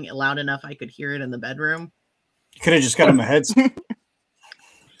sleeping loud enough I could hear it in the bedroom. You could have just got him a headset.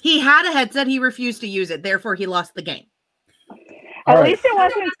 He had a headset. He refused to use it. Therefore, he lost the game. At least it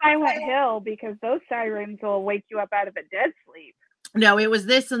wasn't Silent Hill, because those sirens will wake you up out of a dead sleep. No, it was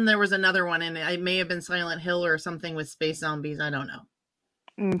this, and there was another one, and it may have been Silent Hill or something with space zombies. I don't know.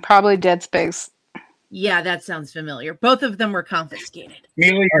 Probably Dead Space. Yeah, that sounds familiar. Both of them were confiscated.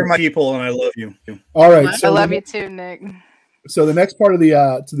 Amelia, you're my people, and I love you. All right. So I love you too, Nick. So the next part of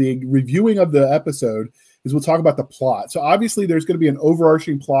the reviewing of the episode is we'll talk about the plot. So obviously there's going to be an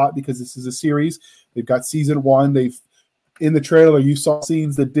overarching plot because this is a series. They've got season 1. They've in the trailer you saw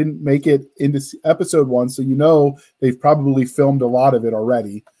scenes that didn't make it into episode 1, so you know they've probably filmed a lot of it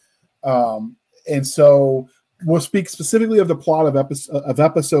already. And so we'll speak specifically of the plot of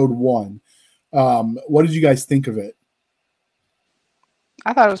episode 1. What did you guys think of it?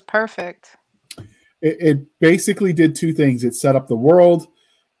 I thought it was perfect. It basically did two things. It set up the world,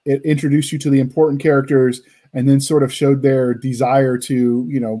 it introduced you to the important characters, and then sort of showed their desire to,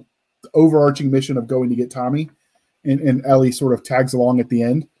 the overarching mission of going to get Tommy. And Ellie sort of tags along at the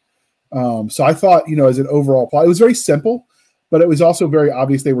end. So I thought, as an overall plot, it was very simple, but it was also very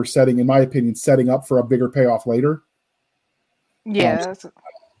obvious they were in my opinion, setting up for a bigger payoff later. Yeah.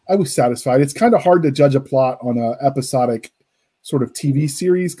 I was satisfied. It's kind of hard to judge a plot on an episodic sort of TV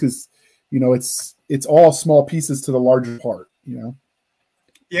series because, it's all small pieces to the larger part,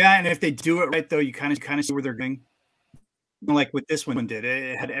 Yeah, and if they do it right, though, you kind of see where they're going. Like what this one did,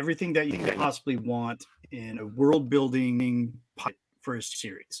 it had everything that you could possibly want in a world-building pilot for a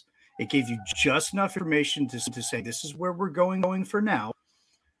series. It gave you just enough information to say this is where we're going for now,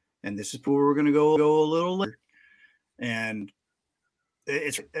 and this is where we're going to go a little later. And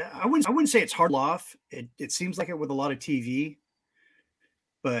I wouldn't say it's hard off. It seems like it with a lot of TV,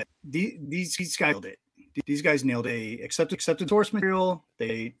 but these guys nailed it. These guys nailed it. Accepted source material.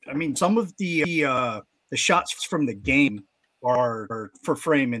 Some of the shots from the game are for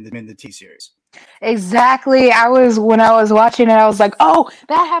frame in the TV series. Exactly. When I was watching it, I was like, "Oh,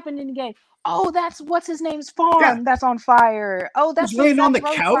 that happened in the game. Oh, that's what's his name's farm that's on fire. Oh, that's laying on the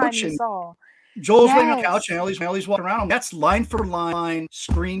couch and saw. Joel's laying on the couch and Ellie's walking around. That's line for line,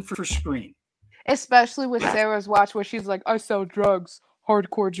 screen for screen. Especially with Sarah's watch, where she's like, "I sell drugs,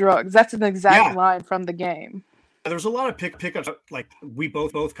 hardcore drugs." That's an exact line from the game. There's a lot of pickups. Like we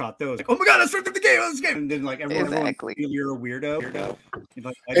both caught those. Like, oh my god, that's from the game. And then like everyone you're a weirdo.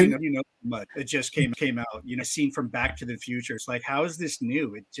 Like, I didn't know much. It just came out. Scene from Back to the Future. It's like, how is this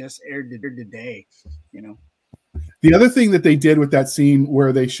new? It just aired today. The other thing that they did with that scene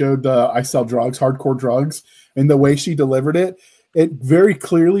where they showed the I sell drugs, hardcore drugs, and the way she delivered it very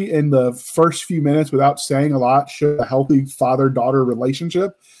clearly in the first few minutes, without saying a lot, showed a healthy father-daughter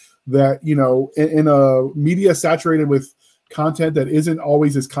relationship. That, in a media saturated with content that isn't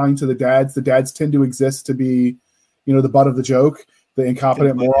always as kind to the dads tend to exist to be, the butt of the joke, the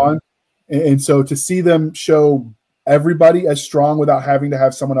incompetent moron. And so to see them show everybody as strong without having to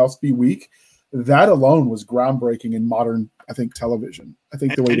have someone else be weak, that alone was groundbreaking in modern, I think, television. I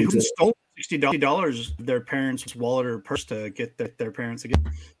think the way they did stole $60 their parents' wallet or purse to get their parents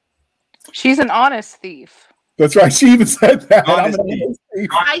again. She's an honest thief. That's right. She even said that.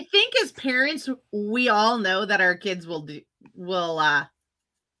 I think as parents, we all know that our kids will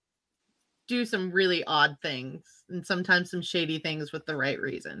do some really odd things and sometimes some shady things with the right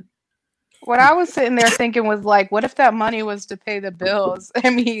reason. What I was sitting there thinking was like, what if that money was to pay the bills? I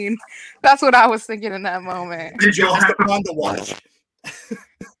mean, that's what I was thinking in that moment. Did you have to on the watch?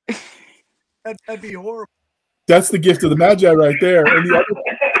 That'd be horrible. That's the gift of the Magi right there. And the other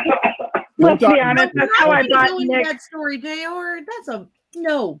Let's be honest, that's how I bought Nick. That story, JR. That's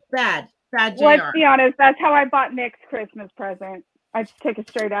bad JR. Let's be honest, that's how I bought Nick's Christmas present. I just took it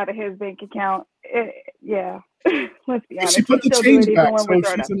straight out of his bank account. Let's be honest. She put the change back, so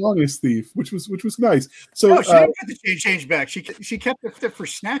she's an honest thief, which was nice. So she didn't put the change back. She kept it for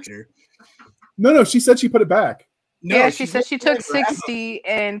snacks. No, she said she put it back. No, yeah, she said she took 60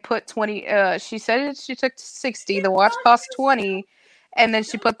 and put 20. She said she took 60. The watch cost 20. And then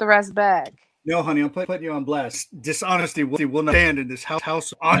she put the rest back. No, honey, I'm putting you on blast. Dishonesty will not stand in this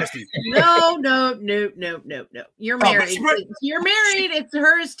house. Honesty. No. You're married. You're married. It's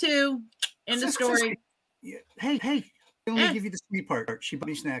hers too. End of story. Hey. I only give you the sweet part. She bought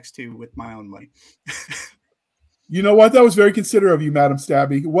me snacks too with my own money. You know what? That was very considerate of you, Madam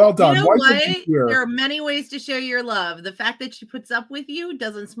Stabby. Well done. You know what? There are many ways to show your love. The fact that she puts up with you,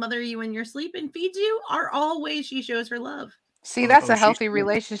 doesn't smother you in your sleep, and feeds you are all ways she shows her love. See, that's a healthy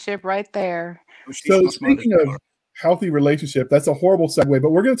relationship right there. So speaking of healthy relationship, that's a horrible segue, but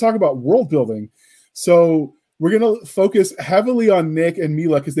we're going to talk about world building. So we're going to focus heavily on Nick and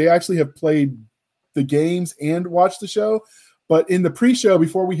Mila because they actually have played the games and watched the show. But in the pre-show,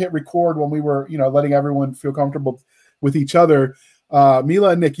 before we hit record, when we were, letting everyone feel comfortable with each other,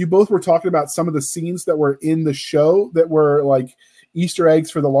 Mila and Nick, you both were talking about some of the scenes that were in the show that were like Easter eggs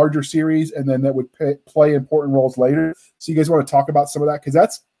for the larger series, and then that would play important roles later. So you guys want to talk about some of that? Because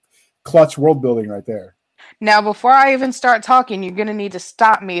that's clutch world building right there. Now, before I even start talking, you're going to need to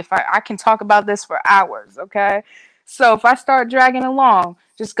stop me. If I can talk about this for hours, okay? So if I start dragging along,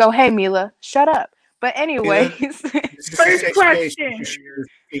 just go, hey, Mila, shut up. But anyways, first question. Your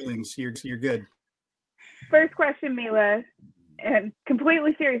feelings, you're good. First question, Mila, and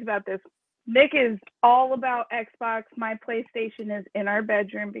completely serious about this. Nick is all about Xbox. My PlayStation is in our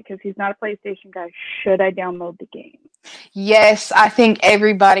bedroom because he's not a PlayStation guy. Should I download the game? Yes, I think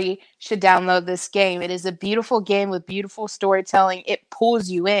everybody should download this game. It is a beautiful game with beautiful storytelling. It pulls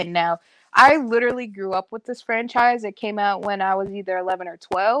you in. Now, I literally grew up with this franchise. It came out when I was either 11 or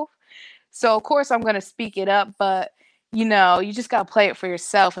 12. So, of course, I'm going to speak it up, but you know, you just got to play it for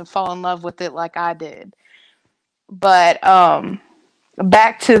yourself and fall in love with it like I did. But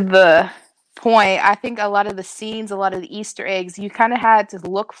back to the point, I think a lot of the scenes, a lot of the Easter eggs, you kind of had to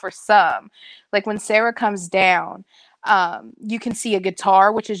look for some. Like when Sarah comes down, you can see a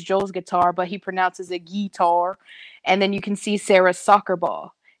guitar, which is Joel's guitar, but he pronounces it guitar. And then you can see Sarah's soccer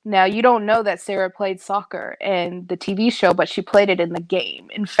ball. Now, you don't know that Sarah played soccer in the TV show, but she played it in the game.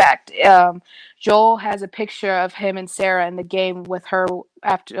 In fact, Joel has a picture of him and Sarah in the game with her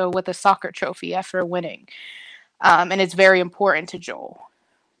after with a soccer trophy after winning. And it's very important to Joel.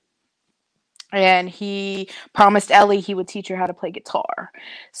 And he promised Ellie he would teach her how to play guitar.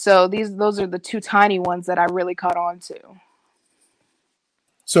 So those are the two tiny ones that I really caught on to.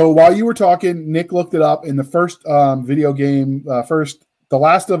 So while you were talking, Nick looked it up in the first video game, The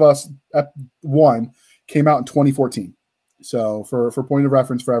Last of Us 1 came out in 2014. So for point of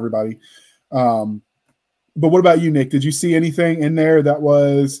reference for everybody. But what about you, Nick? Did you see anything in there that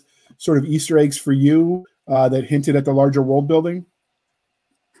was sort of Easter eggs for you that hinted at the larger world building?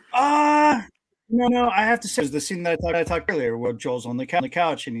 No, I have to say, the scene that I talked earlier where Joel's on the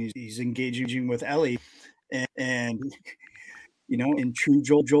couch and he's engaging with Ellie, and you know, in true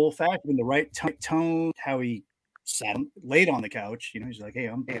Joel fashion, in the right tone, how he laid on the couch. You know, he's like, "Hey,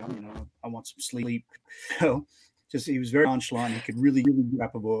 I'm you know, I want some sleep." So, just he was very nonchalant. He could really grab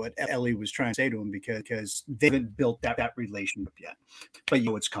what Ellie was trying to say to him because they haven't built that relationship yet, but you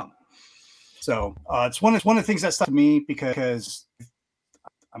know it's coming. So it's one of the things that stuck to me because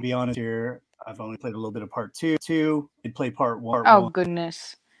I'll be honest here. I've only played a little bit of part two. I played part one. Oh,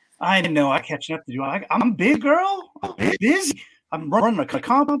 goodness. I didn't know. I catching up to do. I'm big, girl. I'm busy. I'm running a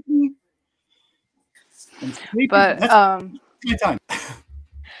company. But that's my time.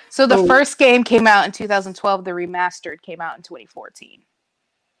 So the first game came out in 2012. The remastered came out in 2014.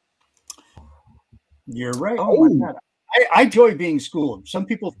 You're right. Oh my God. I enjoy being schooled. Some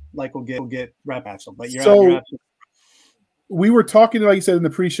people will get rap axle, but you're absolutely. We were talking, like you said in the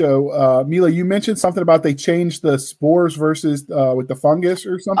pre-show, Mila, you mentioned something about they changed the spores versus with the fungus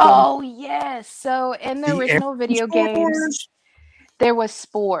or something. Oh, yes. So in the original video games, there was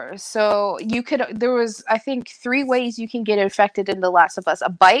spores. So there was, I think, 3 ways you can get infected in The Last of Us: a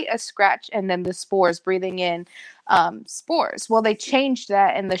bite, a scratch, and then the spores, breathing in spores. Well, they changed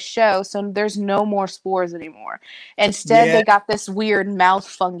that in the show, so there's no more spores anymore. Instead, they got this weird mouth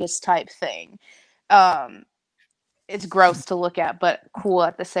fungus type thing. It's gross to look at, but cool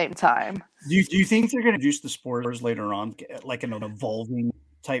at the same time. Do you think they're going to introduce the spores later on, like an evolving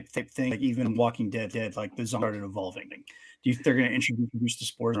type thing, like even Walking Dead, like the zombie started evolving? Do you think they're going to introduce the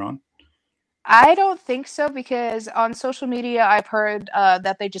spores on? I don't think so, because on social media, I've heard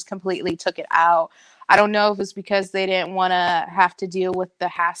that they just completely took it out. I don't know if it's because they didn't want to have to deal with the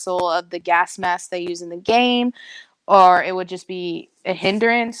hassle of the gas mask they use in the game, or it would just be a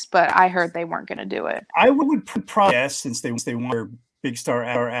hindrance, but I heard they weren't going to do it. I would probably guess, since they want their big star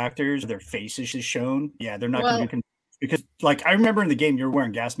actors, their faces is shown. Yeah, they're not going to do, because, like, I remember in the game, you're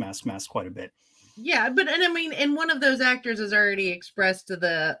wearing gas masks quite a bit. Yeah, but and I mean, and one of those actors has already expressed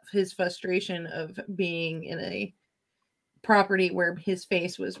his frustration of being in a property where his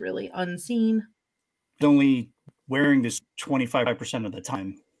face was really unseen. Only wearing this 25% of the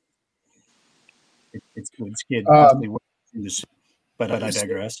time. It's kid, but I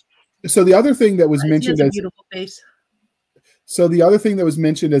digress. So the other thing that was mentioned as beautiful face. So the other thing that was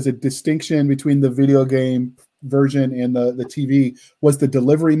mentioned as a distinction between the video game version and the TV was the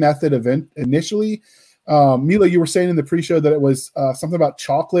delivery method initially. Mila, you were saying in the pre-show that it was something about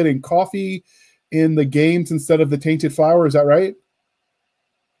chocolate and coffee in the games instead of the tainted flower. Is that right?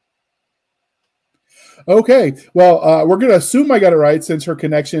 Okay. Well, we're going to assume I got it right since her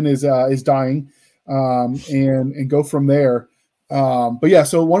connection is dying, and go from there. But yeah,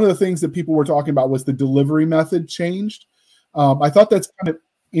 so one of the things that people were talking about was the delivery method changed. I thought that's kind of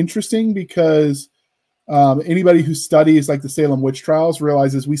interesting because anybody who studies like the Salem witch trials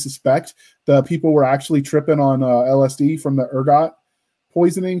realizes we suspect the people were actually tripping on LSD from the ergot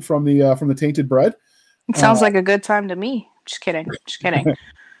poisoning from the tainted bread. It sounds like a good time to me. Just kidding.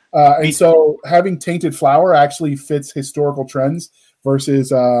 And so having tainted flour actually fits historical trends versus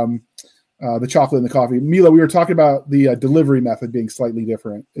the chocolate and the coffee. Mila, we were talking about the delivery method being slightly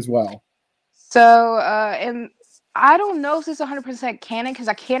different as well. So, and I don't know if this is 100% canon because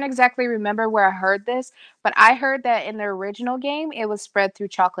I can't exactly remember where I heard this, but I heard that in the original game, it was spread through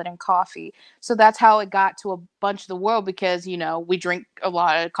chocolate and coffee. So that's how it got to a bunch of the world because, you know, we drink a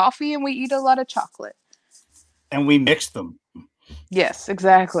lot of coffee and we eat a lot of chocolate. And we mix them. Yes,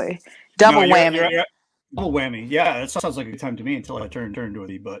 exactly. Double whammy. You're, double whammy. Yeah, that sounds like a good time to me until I turn into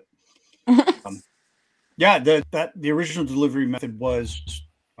a but yeah, the original delivery method was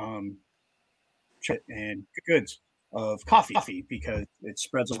and goods of coffee because it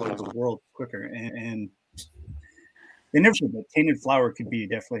spreads all over the world quicker. And they never said that tainted flour could be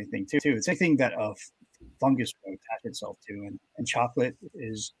definitely a thing too. It's anything that a fungus will attach itself to, and chocolate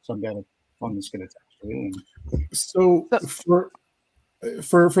is something that a fungus could attach to. And so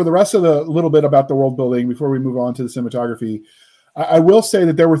for the rest of the little bit about the world building before we move on to the cinematography, I will say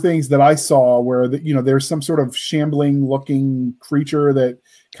that there were things that I saw where there's some sort of shambling looking creature that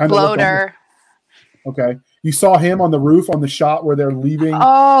kind of bloater. Okay, you saw him on the roof on the shot where they're leaving.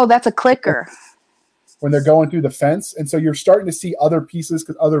 Oh, that's a clicker. When they're going through the fence, and so you're starting to see other pieces,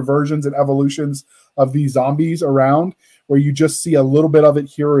 other versions and evolutions of these zombies around, where you just see a little bit of it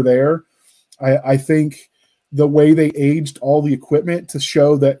here or there. I think the way they aged all the equipment to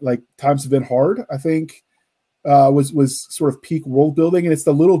show that like times have been hard, I think was sort of peak world building, and it's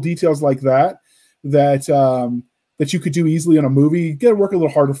the little details like that that you could do easily in a movie. You got to work a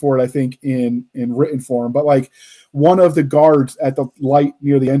little harder for it, I think, in written form. But like one of the guards at the light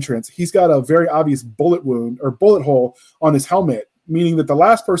near the entrance, he's got a very obvious bullet wound or bullet hole on his helmet, meaning that the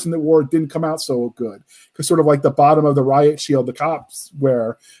last person that wore it didn't come out so good. Because sort of like the bottom of the riot shield, the cops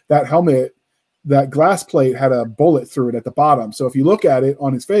wear, that helmet, that glass plate had a bullet through it at the bottom. So if you look at it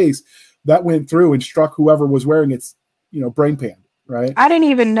on his face, that went through and struck whoever was wearing its, brain pan, right? I didn't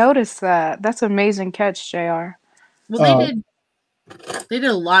even notice that. That's an amazing catch, JR. Well, they did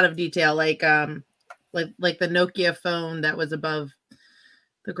a lot of detail, like the Nokia phone that was above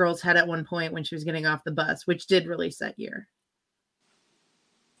the girl's head at one point when she was getting off the bus, which did really set here.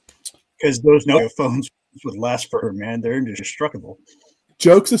 Because those Nokia phones would last for her, man. They're indestructible.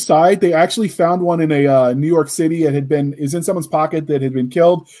 Jokes aside, they actually found one in a New York City. It is in someone's pocket that had been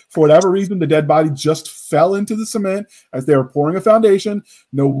killed. For whatever reason, the dead body just fell into the cement as they were pouring a foundation.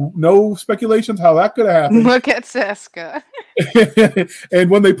 No speculations how that could have happened. Look at Seska.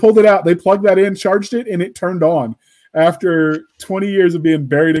 And when they pulled it out, they plugged that in, charged it, and it turned on. After 20 years of being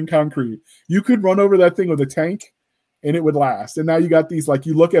buried in concrete, you could run over that thing with a tank, and it would last. And now you got these, like,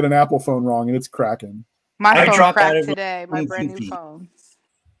 you look at an Apple phone wrong, and it's cracking. My phone cracked today. My brand new phone.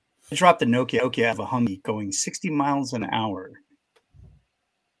 I dropped the Nokia out of a Humvee going 60 miles an hour.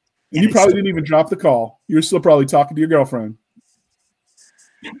 And you probably didn't even drop the call. You're still probably talking to your girlfriend.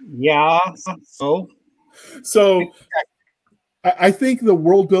 Yeah. So I think the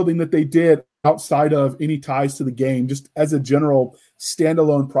world building that they did outside of any ties to the game, just as a general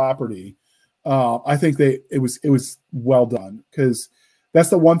standalone property, I think it was well done, because that's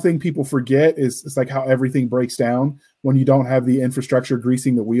the one thing people forget is it's like how everything breaks down when you don't have the infrastructure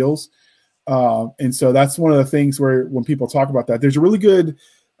greasing the wheels. And so that's one of the things where when people talk about that, there's a really good,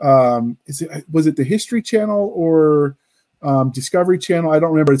 was it the History Channel or Discovery Channel? I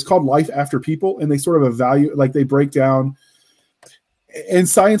don't remember. It's called Life After People. And they sort of they break down, and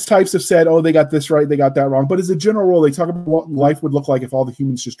science types have said, oh, they got this right, they got that wrong. But as a general rule, they talk about what life would look like if all the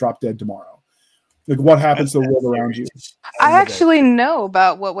humans just dropped dead tomorrow. Like what happens to the world around you. I actually know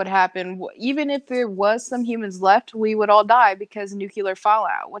about what would happen. Even if there was some humans left, we would all die because nuclear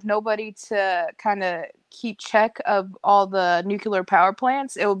fallout. With nobody to kind of keep check of all the nuclear power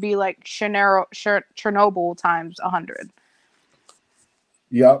plants, it would be like Chernobyl times 100.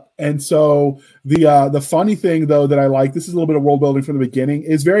 Yep. And so the funny thing, though, that I like, this is a little bit of world building from the beginning,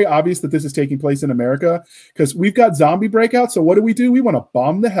 is very obvious that this is taking place in America because we've got zombie breakouts. So what do? We want to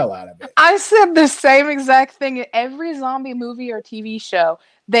bomb the hell out of it. I said the same exact thing in every zombie movie or TV show.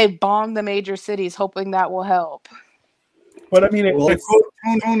 They bomb the major cities hoping that will help. But I mean, it's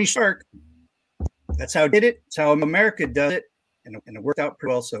Tony Stark. That's how it did it. It's how America does it. And it worked out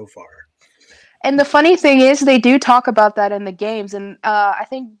pretty well so far. And the funny thing is, they do talk about that in the games, and I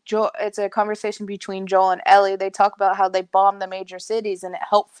think it's a conversation between Joel and Ellie. They talk about how they bombed the major cities, and it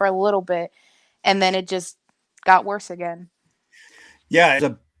helped for a little bit, and then it just got worse again.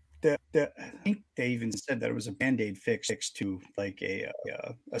 Yeah, I think they even said that it was a Band-Aid fix to like a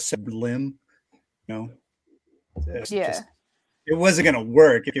severed limb. Yeah. It wasn't going to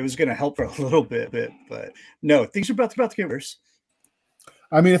work. It was going to help for a little bit, but no, things are about to get worse.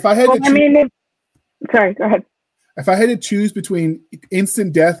 I mean, if I had sorry, go ahead. If I had to choose between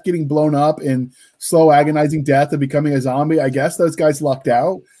instant death, getting blown up, and slow, agonizing death of becoming a zombie, I guess those guys lucked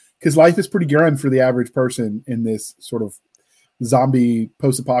out because life is pretty grim for the average person in this sort of zombie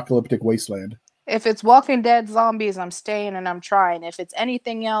post-apocalyptic wasteland. If it's Walking Dead zombies, I'm staying and I'm trying. If it's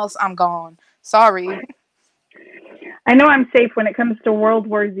anything else, I'm gone. Sorry. I know I'm safe when it comes to World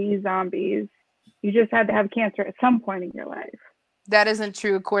War Z zombies. You just had to have cancer at some point in your life. That isn't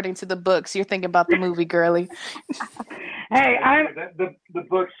true according to the books. You're thinking about the movie, girly. Hey, the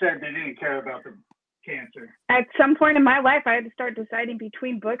book said they didn't care about the cancer. At some point in my life, I had to start deciding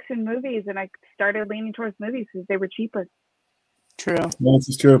between books and movies, and I started leaning towards movies because they were cheaper. True. Well, this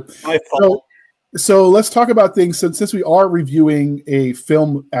is true. So let's talk about things since we are reviewing a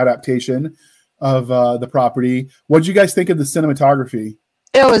film adaptation of the property. What did you guys think of the cinematography?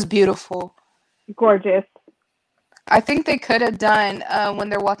 It was beautiful. Gorgeous. I think they could have done when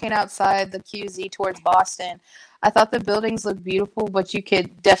they're walking outside the QZ towards Boston. I thought the buildings looked beautiful, but you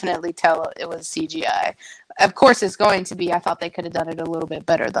could definitely tell it was CGI. Of course, it's going to be. I thought they could have done it a little bit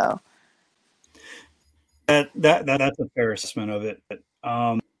better, though. That's a fair assessment of it.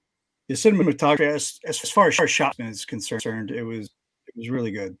 The cinematography, as far as shot is concerned, it was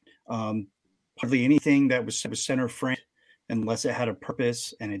really good. Hardly anything that was center frame, unless it had a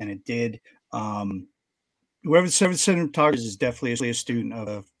purpose, and it did. Whoever the cinematographer is definitely a student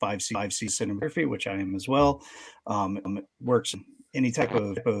of 5C cinematography, which I am as well. It works in any type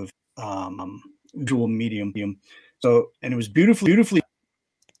of visual medium. So, and it was beautifully,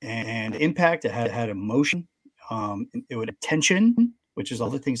 and impact. It had emotion. It would have tension, which is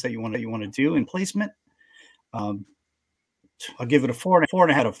all the things that you want to do in placement. I'll give it a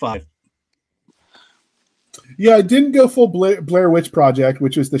 4.5 out of 5. Yeah, I didn't go full Blair Witch Project,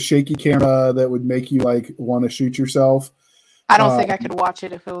 which is the shaky camera that would make you like want to shoot yourself. I don't think I could watch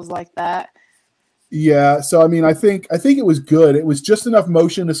it if it was like that. Yeah, so I mean, I think it was good. It was just enough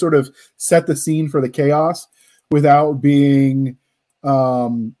motion to sort of set the scene for the chaos without being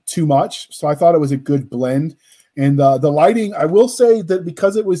too much. So I thought it was a good blend. And the lighting, I will say that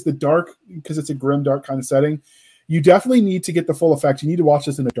because it was because it's a grim, dark kind of setting, you definitely need to get the full effect. You need to watch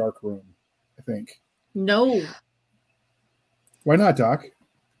this in a dark room, I think. No. Why not, Doc?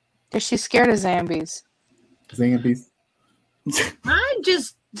 Because she's scared of zombies. Zombies. I'm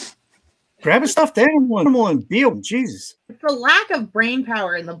just grab a stuffed animal and be open. Jesus. It's the lack of brain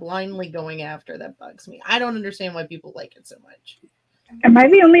power and the blindly going after that bugs me. I don't understand why people like it so much. Am I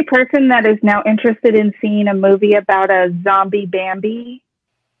the only person that is now interested in seeing a movie about a zombie Bambi?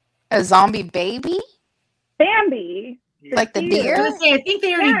 A zombie baby? Bambi. Like the deer? I was gonna say, I think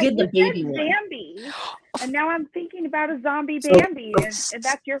they already did the baby one. Bambi. And now I'm thinking about a zombie Bambi, and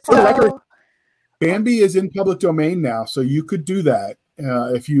that's your For the fault. record, Bambi is in public domain now, so you could do that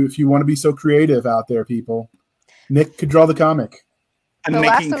if you want to be so creative out there, people. Nick could draw the comic. I'm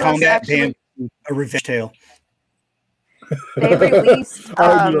making Combat Bambi a revenge tale.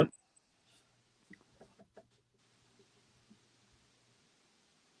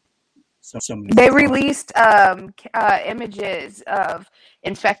 They released images of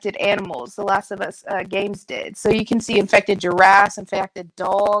infected animals. The Last of Us games did. So you can see infected giraffes, infected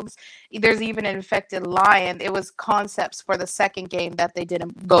dogs. There's even an infected lion. It was concepts for the second game that they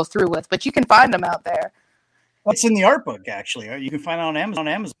didn't go through with, but you can find them out there. It's in the art book, actually. You can find it on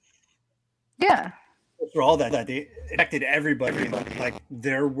Amazon. Yeah. For all that they affected everybody, like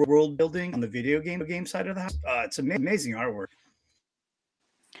their world building on the video game side of the house. It's amazing artwork.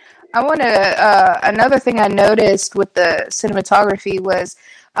 I want to. Another thing I noticed with the cinematography was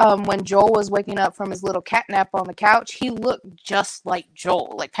when Joel was waking up from his little cat nap on the couch, he looked just like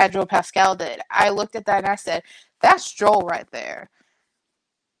Joel, like Pedro Pascal did. I looked at that and I said, "That's Joel right there."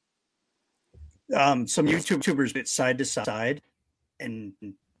 Some YouTubers bit side to side, and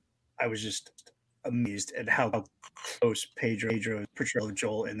I was just amazed at how close Pedro's portrayal of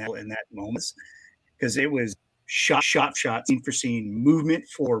Joel in that moment, because it was shot, scene for scene, movement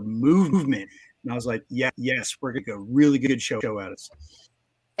for movement, and I was like, yes, we're gonna get a really good show out of this.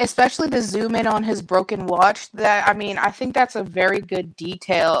 Especially the zoom in on his broken watch. I think that's a very good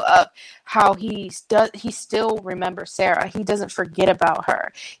detail of how he still remembers Sarah. He doesn't forget about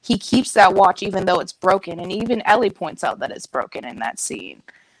her. He keeps that watch even though it's broken, and even Ellie points out that it's broken in that scene.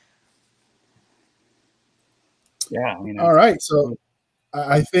 Yeah. All right. So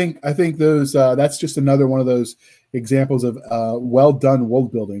I think those that's just another one of those examples of well done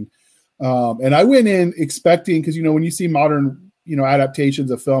world building. And I went in expecting, because when you see modern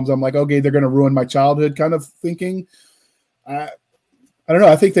adaptations of films, I'm like, okay, they're going to ruin my childhood kind of thinking. I don't know.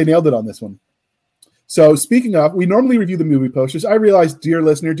 I think they nailed it on this one. So speaking of, we normally review the movie posters. I realize, dear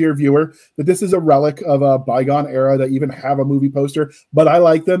listener, dear viewer, that this is a relic of a bygone era that even have a movie poster, but I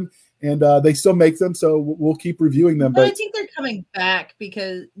like them. and they still make them, so we'll keep reviewing them. But I But think they're coming back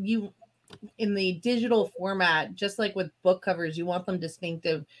because in the digital format, just like with book covers, you want them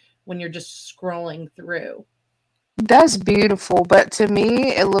distinctive when you're just scrolling through. That's beautiful, but to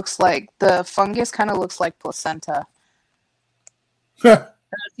me, it looks like the fungus kind of looks like placenta.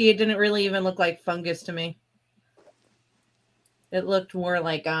 See, it didn't really even look like fungus to me. It looked more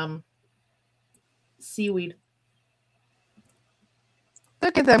like seaweed.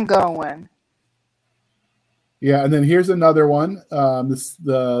 Look at them going. yeah, and then here's another one. This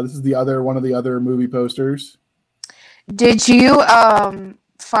is the other one of the other movie posters. Did you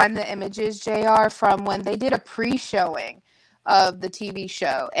find the images, JR, from when they did a pre-showing of the TV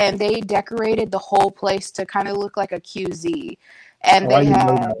show, and they decorated the whole place to kind of look like a QZ, and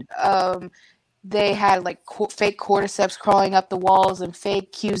they had like fake cordyceps crawling up the walls and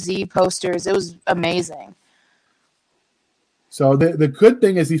fake QZ posters. It was amazing. So the good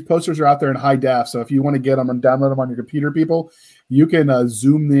thing is these posters are out there in high def. So if you want to get them and download them on your computer, people, you can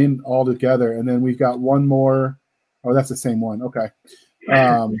zoom in all together. And then we've got one more. Oh, that's the same one. Okay.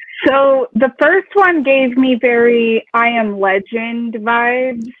 So the first one gave me very I Am Legend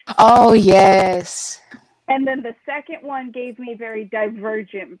vibes. Oh, yes. And then the second one gave me very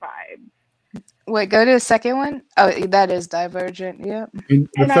Divergent vibes. Wait, go to the second one. Oh, that is Divergent. Yep. And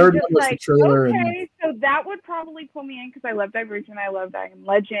the And third I'm one just was like, the trailer. okay, so that would probably pull me in because I love Divergent, I love I Am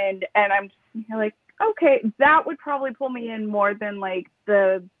Legend, and I'm just like, okay, that would probably pull me in more than like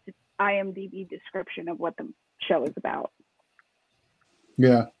the IMDb description of what the show is about.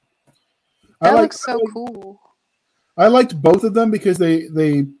 Yeah. That looks so cool. I liked both of them because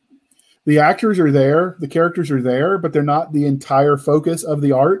the actors are there, the characters are there, but they're not the entire focus of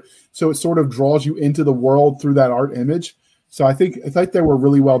the art. So it sort of draws you into the world through that art image. So I think they were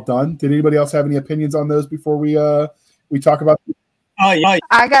really well done. Did anybody else have any opinions on those before we talk about? Yeah,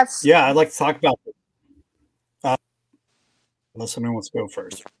 I'd like to talk about it. Unless someone wants to go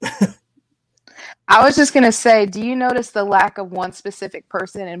first. I was just gonna say, do you notice the lack of one specific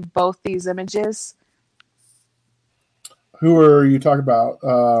person in both these images? Who are you talking about?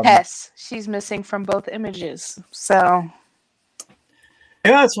 Tess. She's missing from both images. So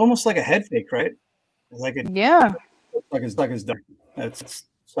yeah, it's almost like a head fake, right? Like it's done. That's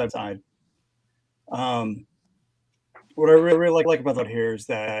side. What I really like about that here is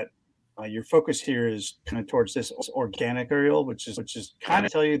that your focus here is kind of towards this organic aerial, which is kind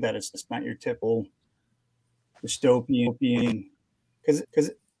of tell you that it's not your typical dystopian, because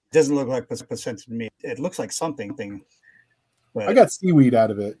it doesn't look like placenta to me. It looks like something. But, I got seaweed out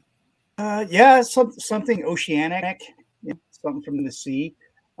of it. Something oceanic, something from the sea.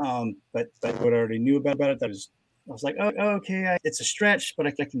 But what I already knew about it, I was like, oh, okay, it's a stretch, but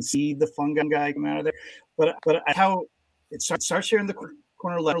I can see the fungi come out of there. But how it starts here in the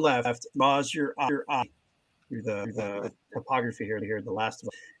corner left, draws your eye through the topography here, the last of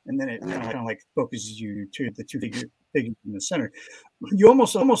it, and then it kind of like focuses you to the two figures in the center. You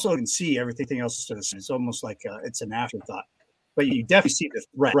almost can see everything else to the center. It's almost like it's an afterthought. But you definitely see the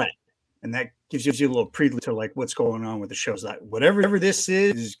threat, and that gives you a little prelude to like what's going on with the shows. That whatever this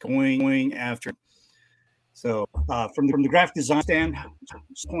is going after. So from the graphic design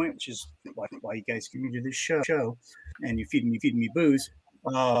standpoint, which is why you guys can do this show, and you feed me booze.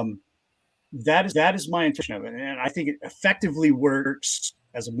 That is my intention of it, and I think it effectively works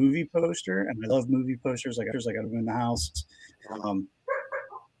as a movie poster. And I love movie posters. I got them in the house.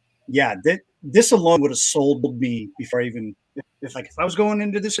 This alone would have sold me before I even. If I was going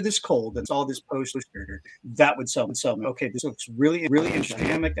into this cold and saw this poster, that would sell me. Okay, this looks really interesting,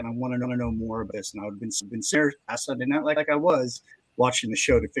 and I want to know more about this. And I would have been serious last Sunday night like I was watching the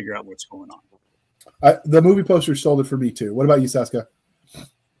show to figure out what's going on. The movie poster sold it for me too. What about you, Saska?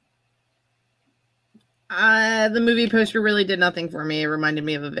 The movie poster really did nothing for me. It reminded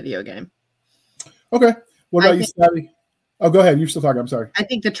me of a video game. Okay. What about you, Stabby? Oh, go ahead. You're still talking. I'm sorry. I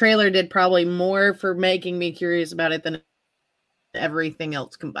think the trailer did probably more for making me curious about it than everything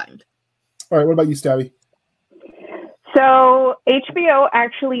else combined. All right. What about you, Stabby? So HBO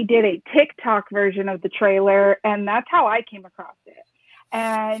actually did a TikTok version of the trailer, and that's how I came across it.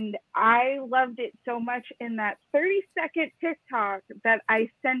 And I loved it so much in that 30-second TikTok that I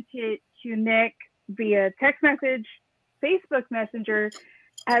sent it to Nick via text message, Facebook Messenger,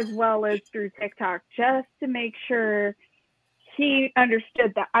 as well as through TikTok, just to make sure he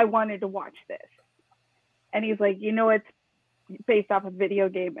understood that I wanted to watch this. And he's like, it's based off a video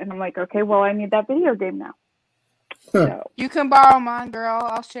game. And I'm like, okay, well, I need that video game now. So you can borrow mine, girl.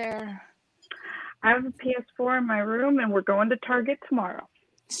 I'll share. I have a PS4 in my room, and we're going to Target tomorrow.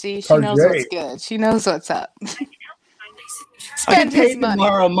 See, she knows what's good. She knows what's up. Spend his money.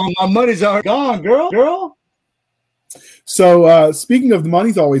 Tomorrow. My money's already gone, girl. So speaking of the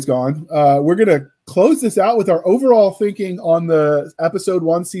money's always gone, we're going to close this out with our overall thinking on the episode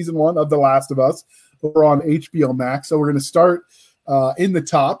 1, season 1 of The Last of Us over on HBO Max. So we're going to start in the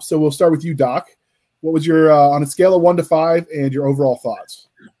top. So we'll start with you, Doc. What was your, on a scale of 1 to 5 and your overall thoughts?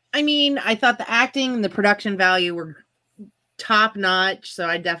 I mean, I thought the acting and the production value were top notch. So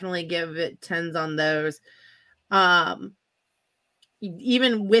I definitely give it 10s on those.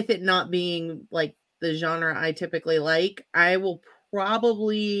 Even with it not being like the genre I typically like, I will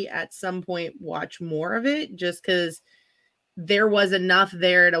probably at some point watch more of it just because there was enough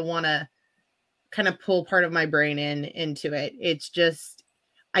there to want to kind of pull part of my brain into it. It's just,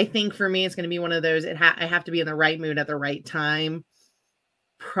 I think for me, it's going to be one of those, I have to be in the right mood at the right time,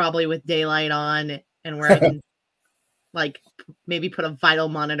 probably with daylight on and where I can like maybe put a vital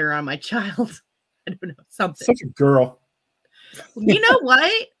monitor on my child. I don't know, something. Such a girl. You know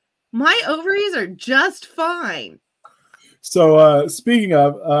what? My ovaries are just fine. So speaking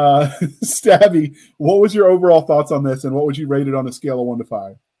of Stabby, what was your overall thoughts on this and what would you rate it on a scale of 1 to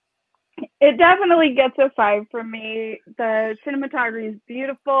 5? It definitely gets a 5 for me. The cinematography is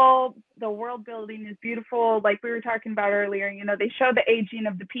beautiful. The world building is beautiful. Like we were talking about earlier, you know, they show the aging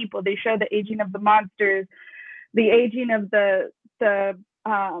of the people. They show the aging of the monsters, the aging of the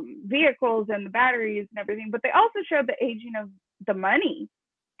vehicles and the batteries and everything. But they also show the aging of the money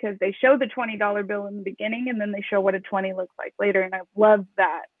because they show the $20 bill in the beginning and then they show what a 20 looks like later. And I love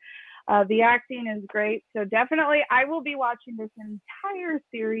that. The acting is great. So definitely I will be watching this entire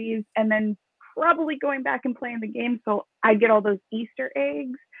series and then probably going back and playing the game so I get all those Easter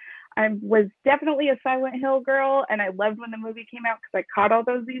eggs. I was definitely a Silent Hill girl and I loved when the movie came out because I caught all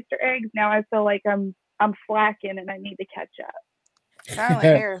those Easter eggs. Now I feel like I'm slacking and I need to catch up.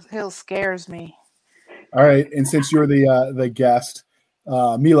 Silent Hill scares me. All right. And since you're the guest,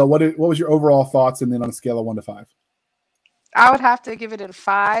 Mila, what was your overall thoughts and then on a scale of 1 to 5? I would have to give it a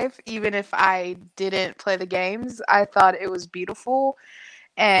 5, even if I didn't play the games. I thought it was beautiful,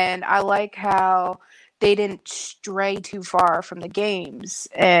 and I like how they didn't stray too far from the games,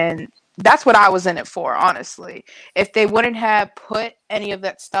 and that's what I was in it for, honestly. If they wouldn't have put any of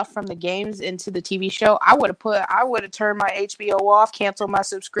that stuff from the games into the TV show, I would have turned my HBO off, canceled my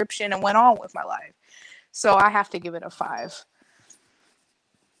subscription, and went on with my life. So I have to give it a 5.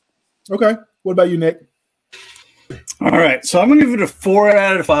 Okay. What about you, Nick? All right, so I'm going to give it a 4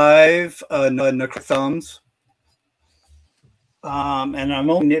 out of 5. No thumbs. And I'm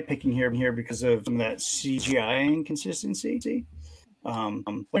only nitpicking here because of some of that CGI inconsistency.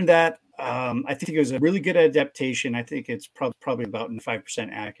 When that, I think it was a really good adaptation. I think it's probably about 5%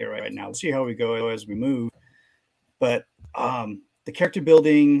 accurate right now. We'll see how we go as we move. But the character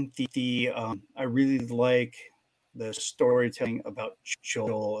building, I really like the storytelling about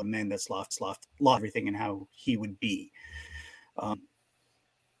Joel, a man that's lost everything and how he would be.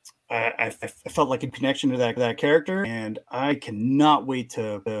 I felt like a connection to that character, and I cannot wait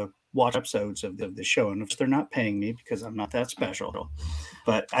to watch episodes of the show. And if they're not paying me because I'm not that special,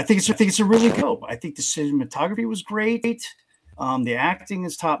 but I think it's a really good. I think the cinematography was great. The acting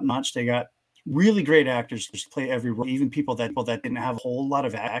is top notch. They got really great actors to play every role, even people that didn't have a whole lot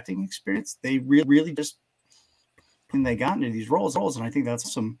of acting experience. They really just. And they got into these roles, and I think that's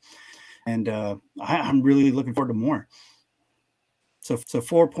awesome. And I'm really looking forward to more. So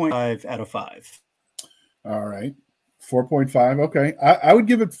 4.5 out of 5. All right, 4.5. Okay, I would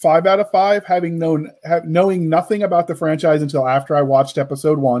give it 5 out of 5, knowing nothing about the franchise until after I watched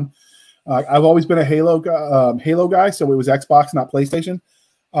episode 1. I've always been a Halo guy, so it was Xbox, not PlayStation,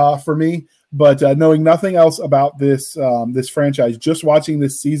 for me. But knowing nothing else about this franchise, just watching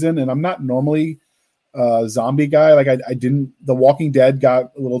this season, and I'm not normally zombie guy. Like I didn't. The Walking Dead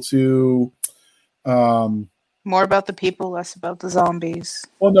got a little too more about the people, less about the zombies.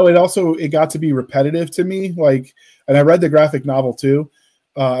 Well, no, it got to be repetitive to me. Like, and I read the graphic novel too.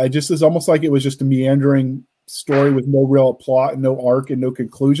 It just was almost like it was just a meandering story with no real plot and no arc and no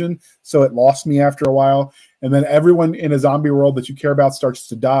conclusion. So it lost me after a while. And then everyone in a zombie world that you care about starts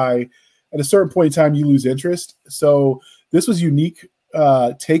to die. At a certain point in time, you lose interest. So this was unique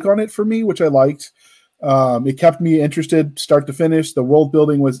take on it for me, which I liked. It kept me interested start to finish. The world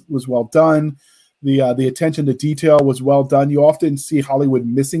building was well done. The attention to detail was well done. You often see Hollywood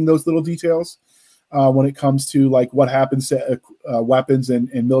missing those little details when it comes to like what happens to weapons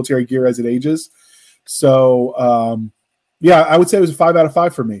and military gear as it ages. So yeah, I would say it was a 5 out of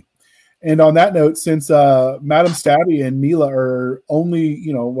 5 for me. And on that note, since Madam Stabby and Mila are only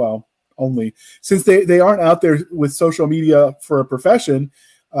since they aren't out there with social media for a profession,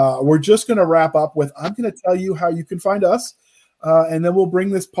 We're just going to wrap up with, I'm going to tell you how you can find us, and then we'll bring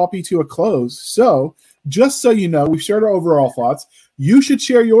this puppy to a close. So just so you know, we've shared our overall thoughts. You should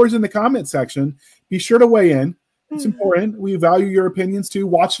share yours in the comment section. Be sure to weigh in. It's important. We value your opinions too.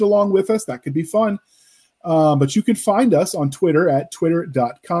 Watch it along with us. That could be fun. But you can find us on Twitter at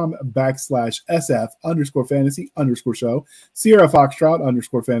twitter.com/SF_fantasy_show, Sierra Foxtrot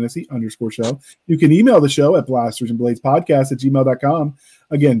 _fantasy_show. You can email the show at blastersandbladespodcast@gmail.com.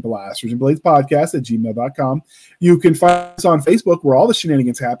 Again, blastersandbladespodcast@gmail.com. You can find us on Facebook where all the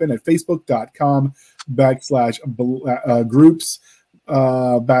shenanigans happen at facebook.com/groups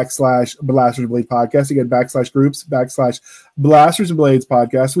 /Blasters and Blades podcast. Again, /groups /Blasters and Blades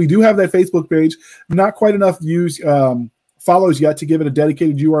podcast. We do have that Facebook page. Not quite enough views, follows yet to give it a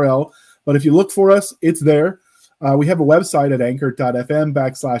dedicated URL, but if you look for us, it's there. We have a website at anchor.fm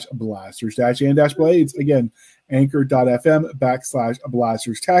 /blasters-and-blades. Again, anchor.fm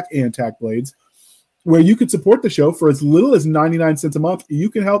 /blasters-and-blades, where you can support the show for as little as 99 cents a month. You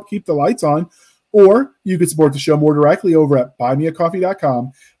can help keep the lights on. Or you can support the show more directly over at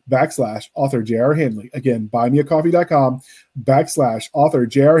buymeacoffee.com /author J.R. Handley. Again, buymeacoffee.com /author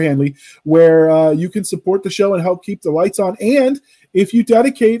J.R. Handley, where you can support the show and help keep the lights on. And if you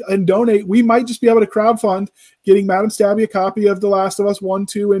dedicate and donate, we might just be able to crowdfund getting Madam Stabby a copy of The Last of Us 1,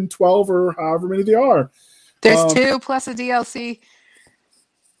 2, and 12, or however many there are. There's 2 plus a DLC.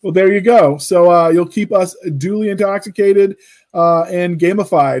 Well, there you go. So you'll keep us duly intoxicated and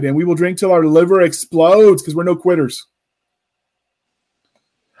gamified, and we will drink till our liver explodes because we're no quitters.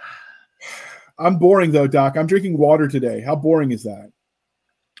 I'm boring, though, Doc. I'm drinking water today. How boring is that?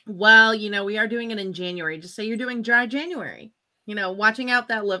 Well, we are doing it in January. Just say you're doing dry January. Watching out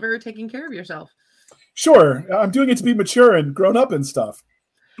that liver, taking care of yourself. Sure. I'm doing it to be mature and grown up and stuff.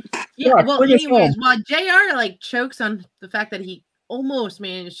 Yeah, well, anyways, while JR chokes on the fact that he almost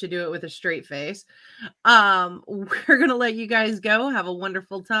managed to do it with a straight face, we're gonna let you guys go. Have a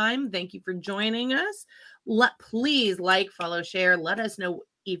wonderful time. Thank you for joining us. Please follow, share. Let us know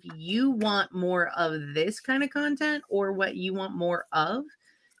if you want more of this kind of content or what you want more of,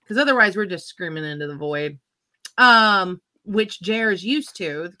 because otherwise we're just screaming into the void, which JR is used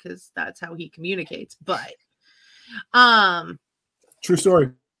to because that's how he communicates. But true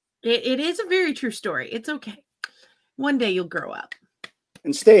story. It is a very true story. It's okay. One day you'll grow up.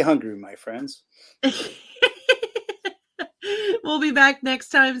 And stay hungry, my friends. We'll be back next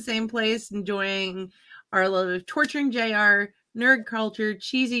time, same place, enjoying our love of torturing JR, nerd culture,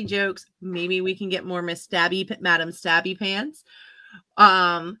 cheesy jokes. Maybe we can get more Madam Stabby pants.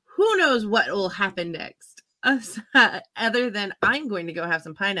 Who knows what will happen next? Other than I'm going to go have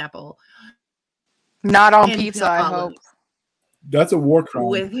some pineapple. Not on pizza, I hope. That's a war crime.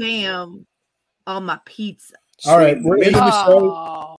 With ham on my pizza. All right, we're ending the show.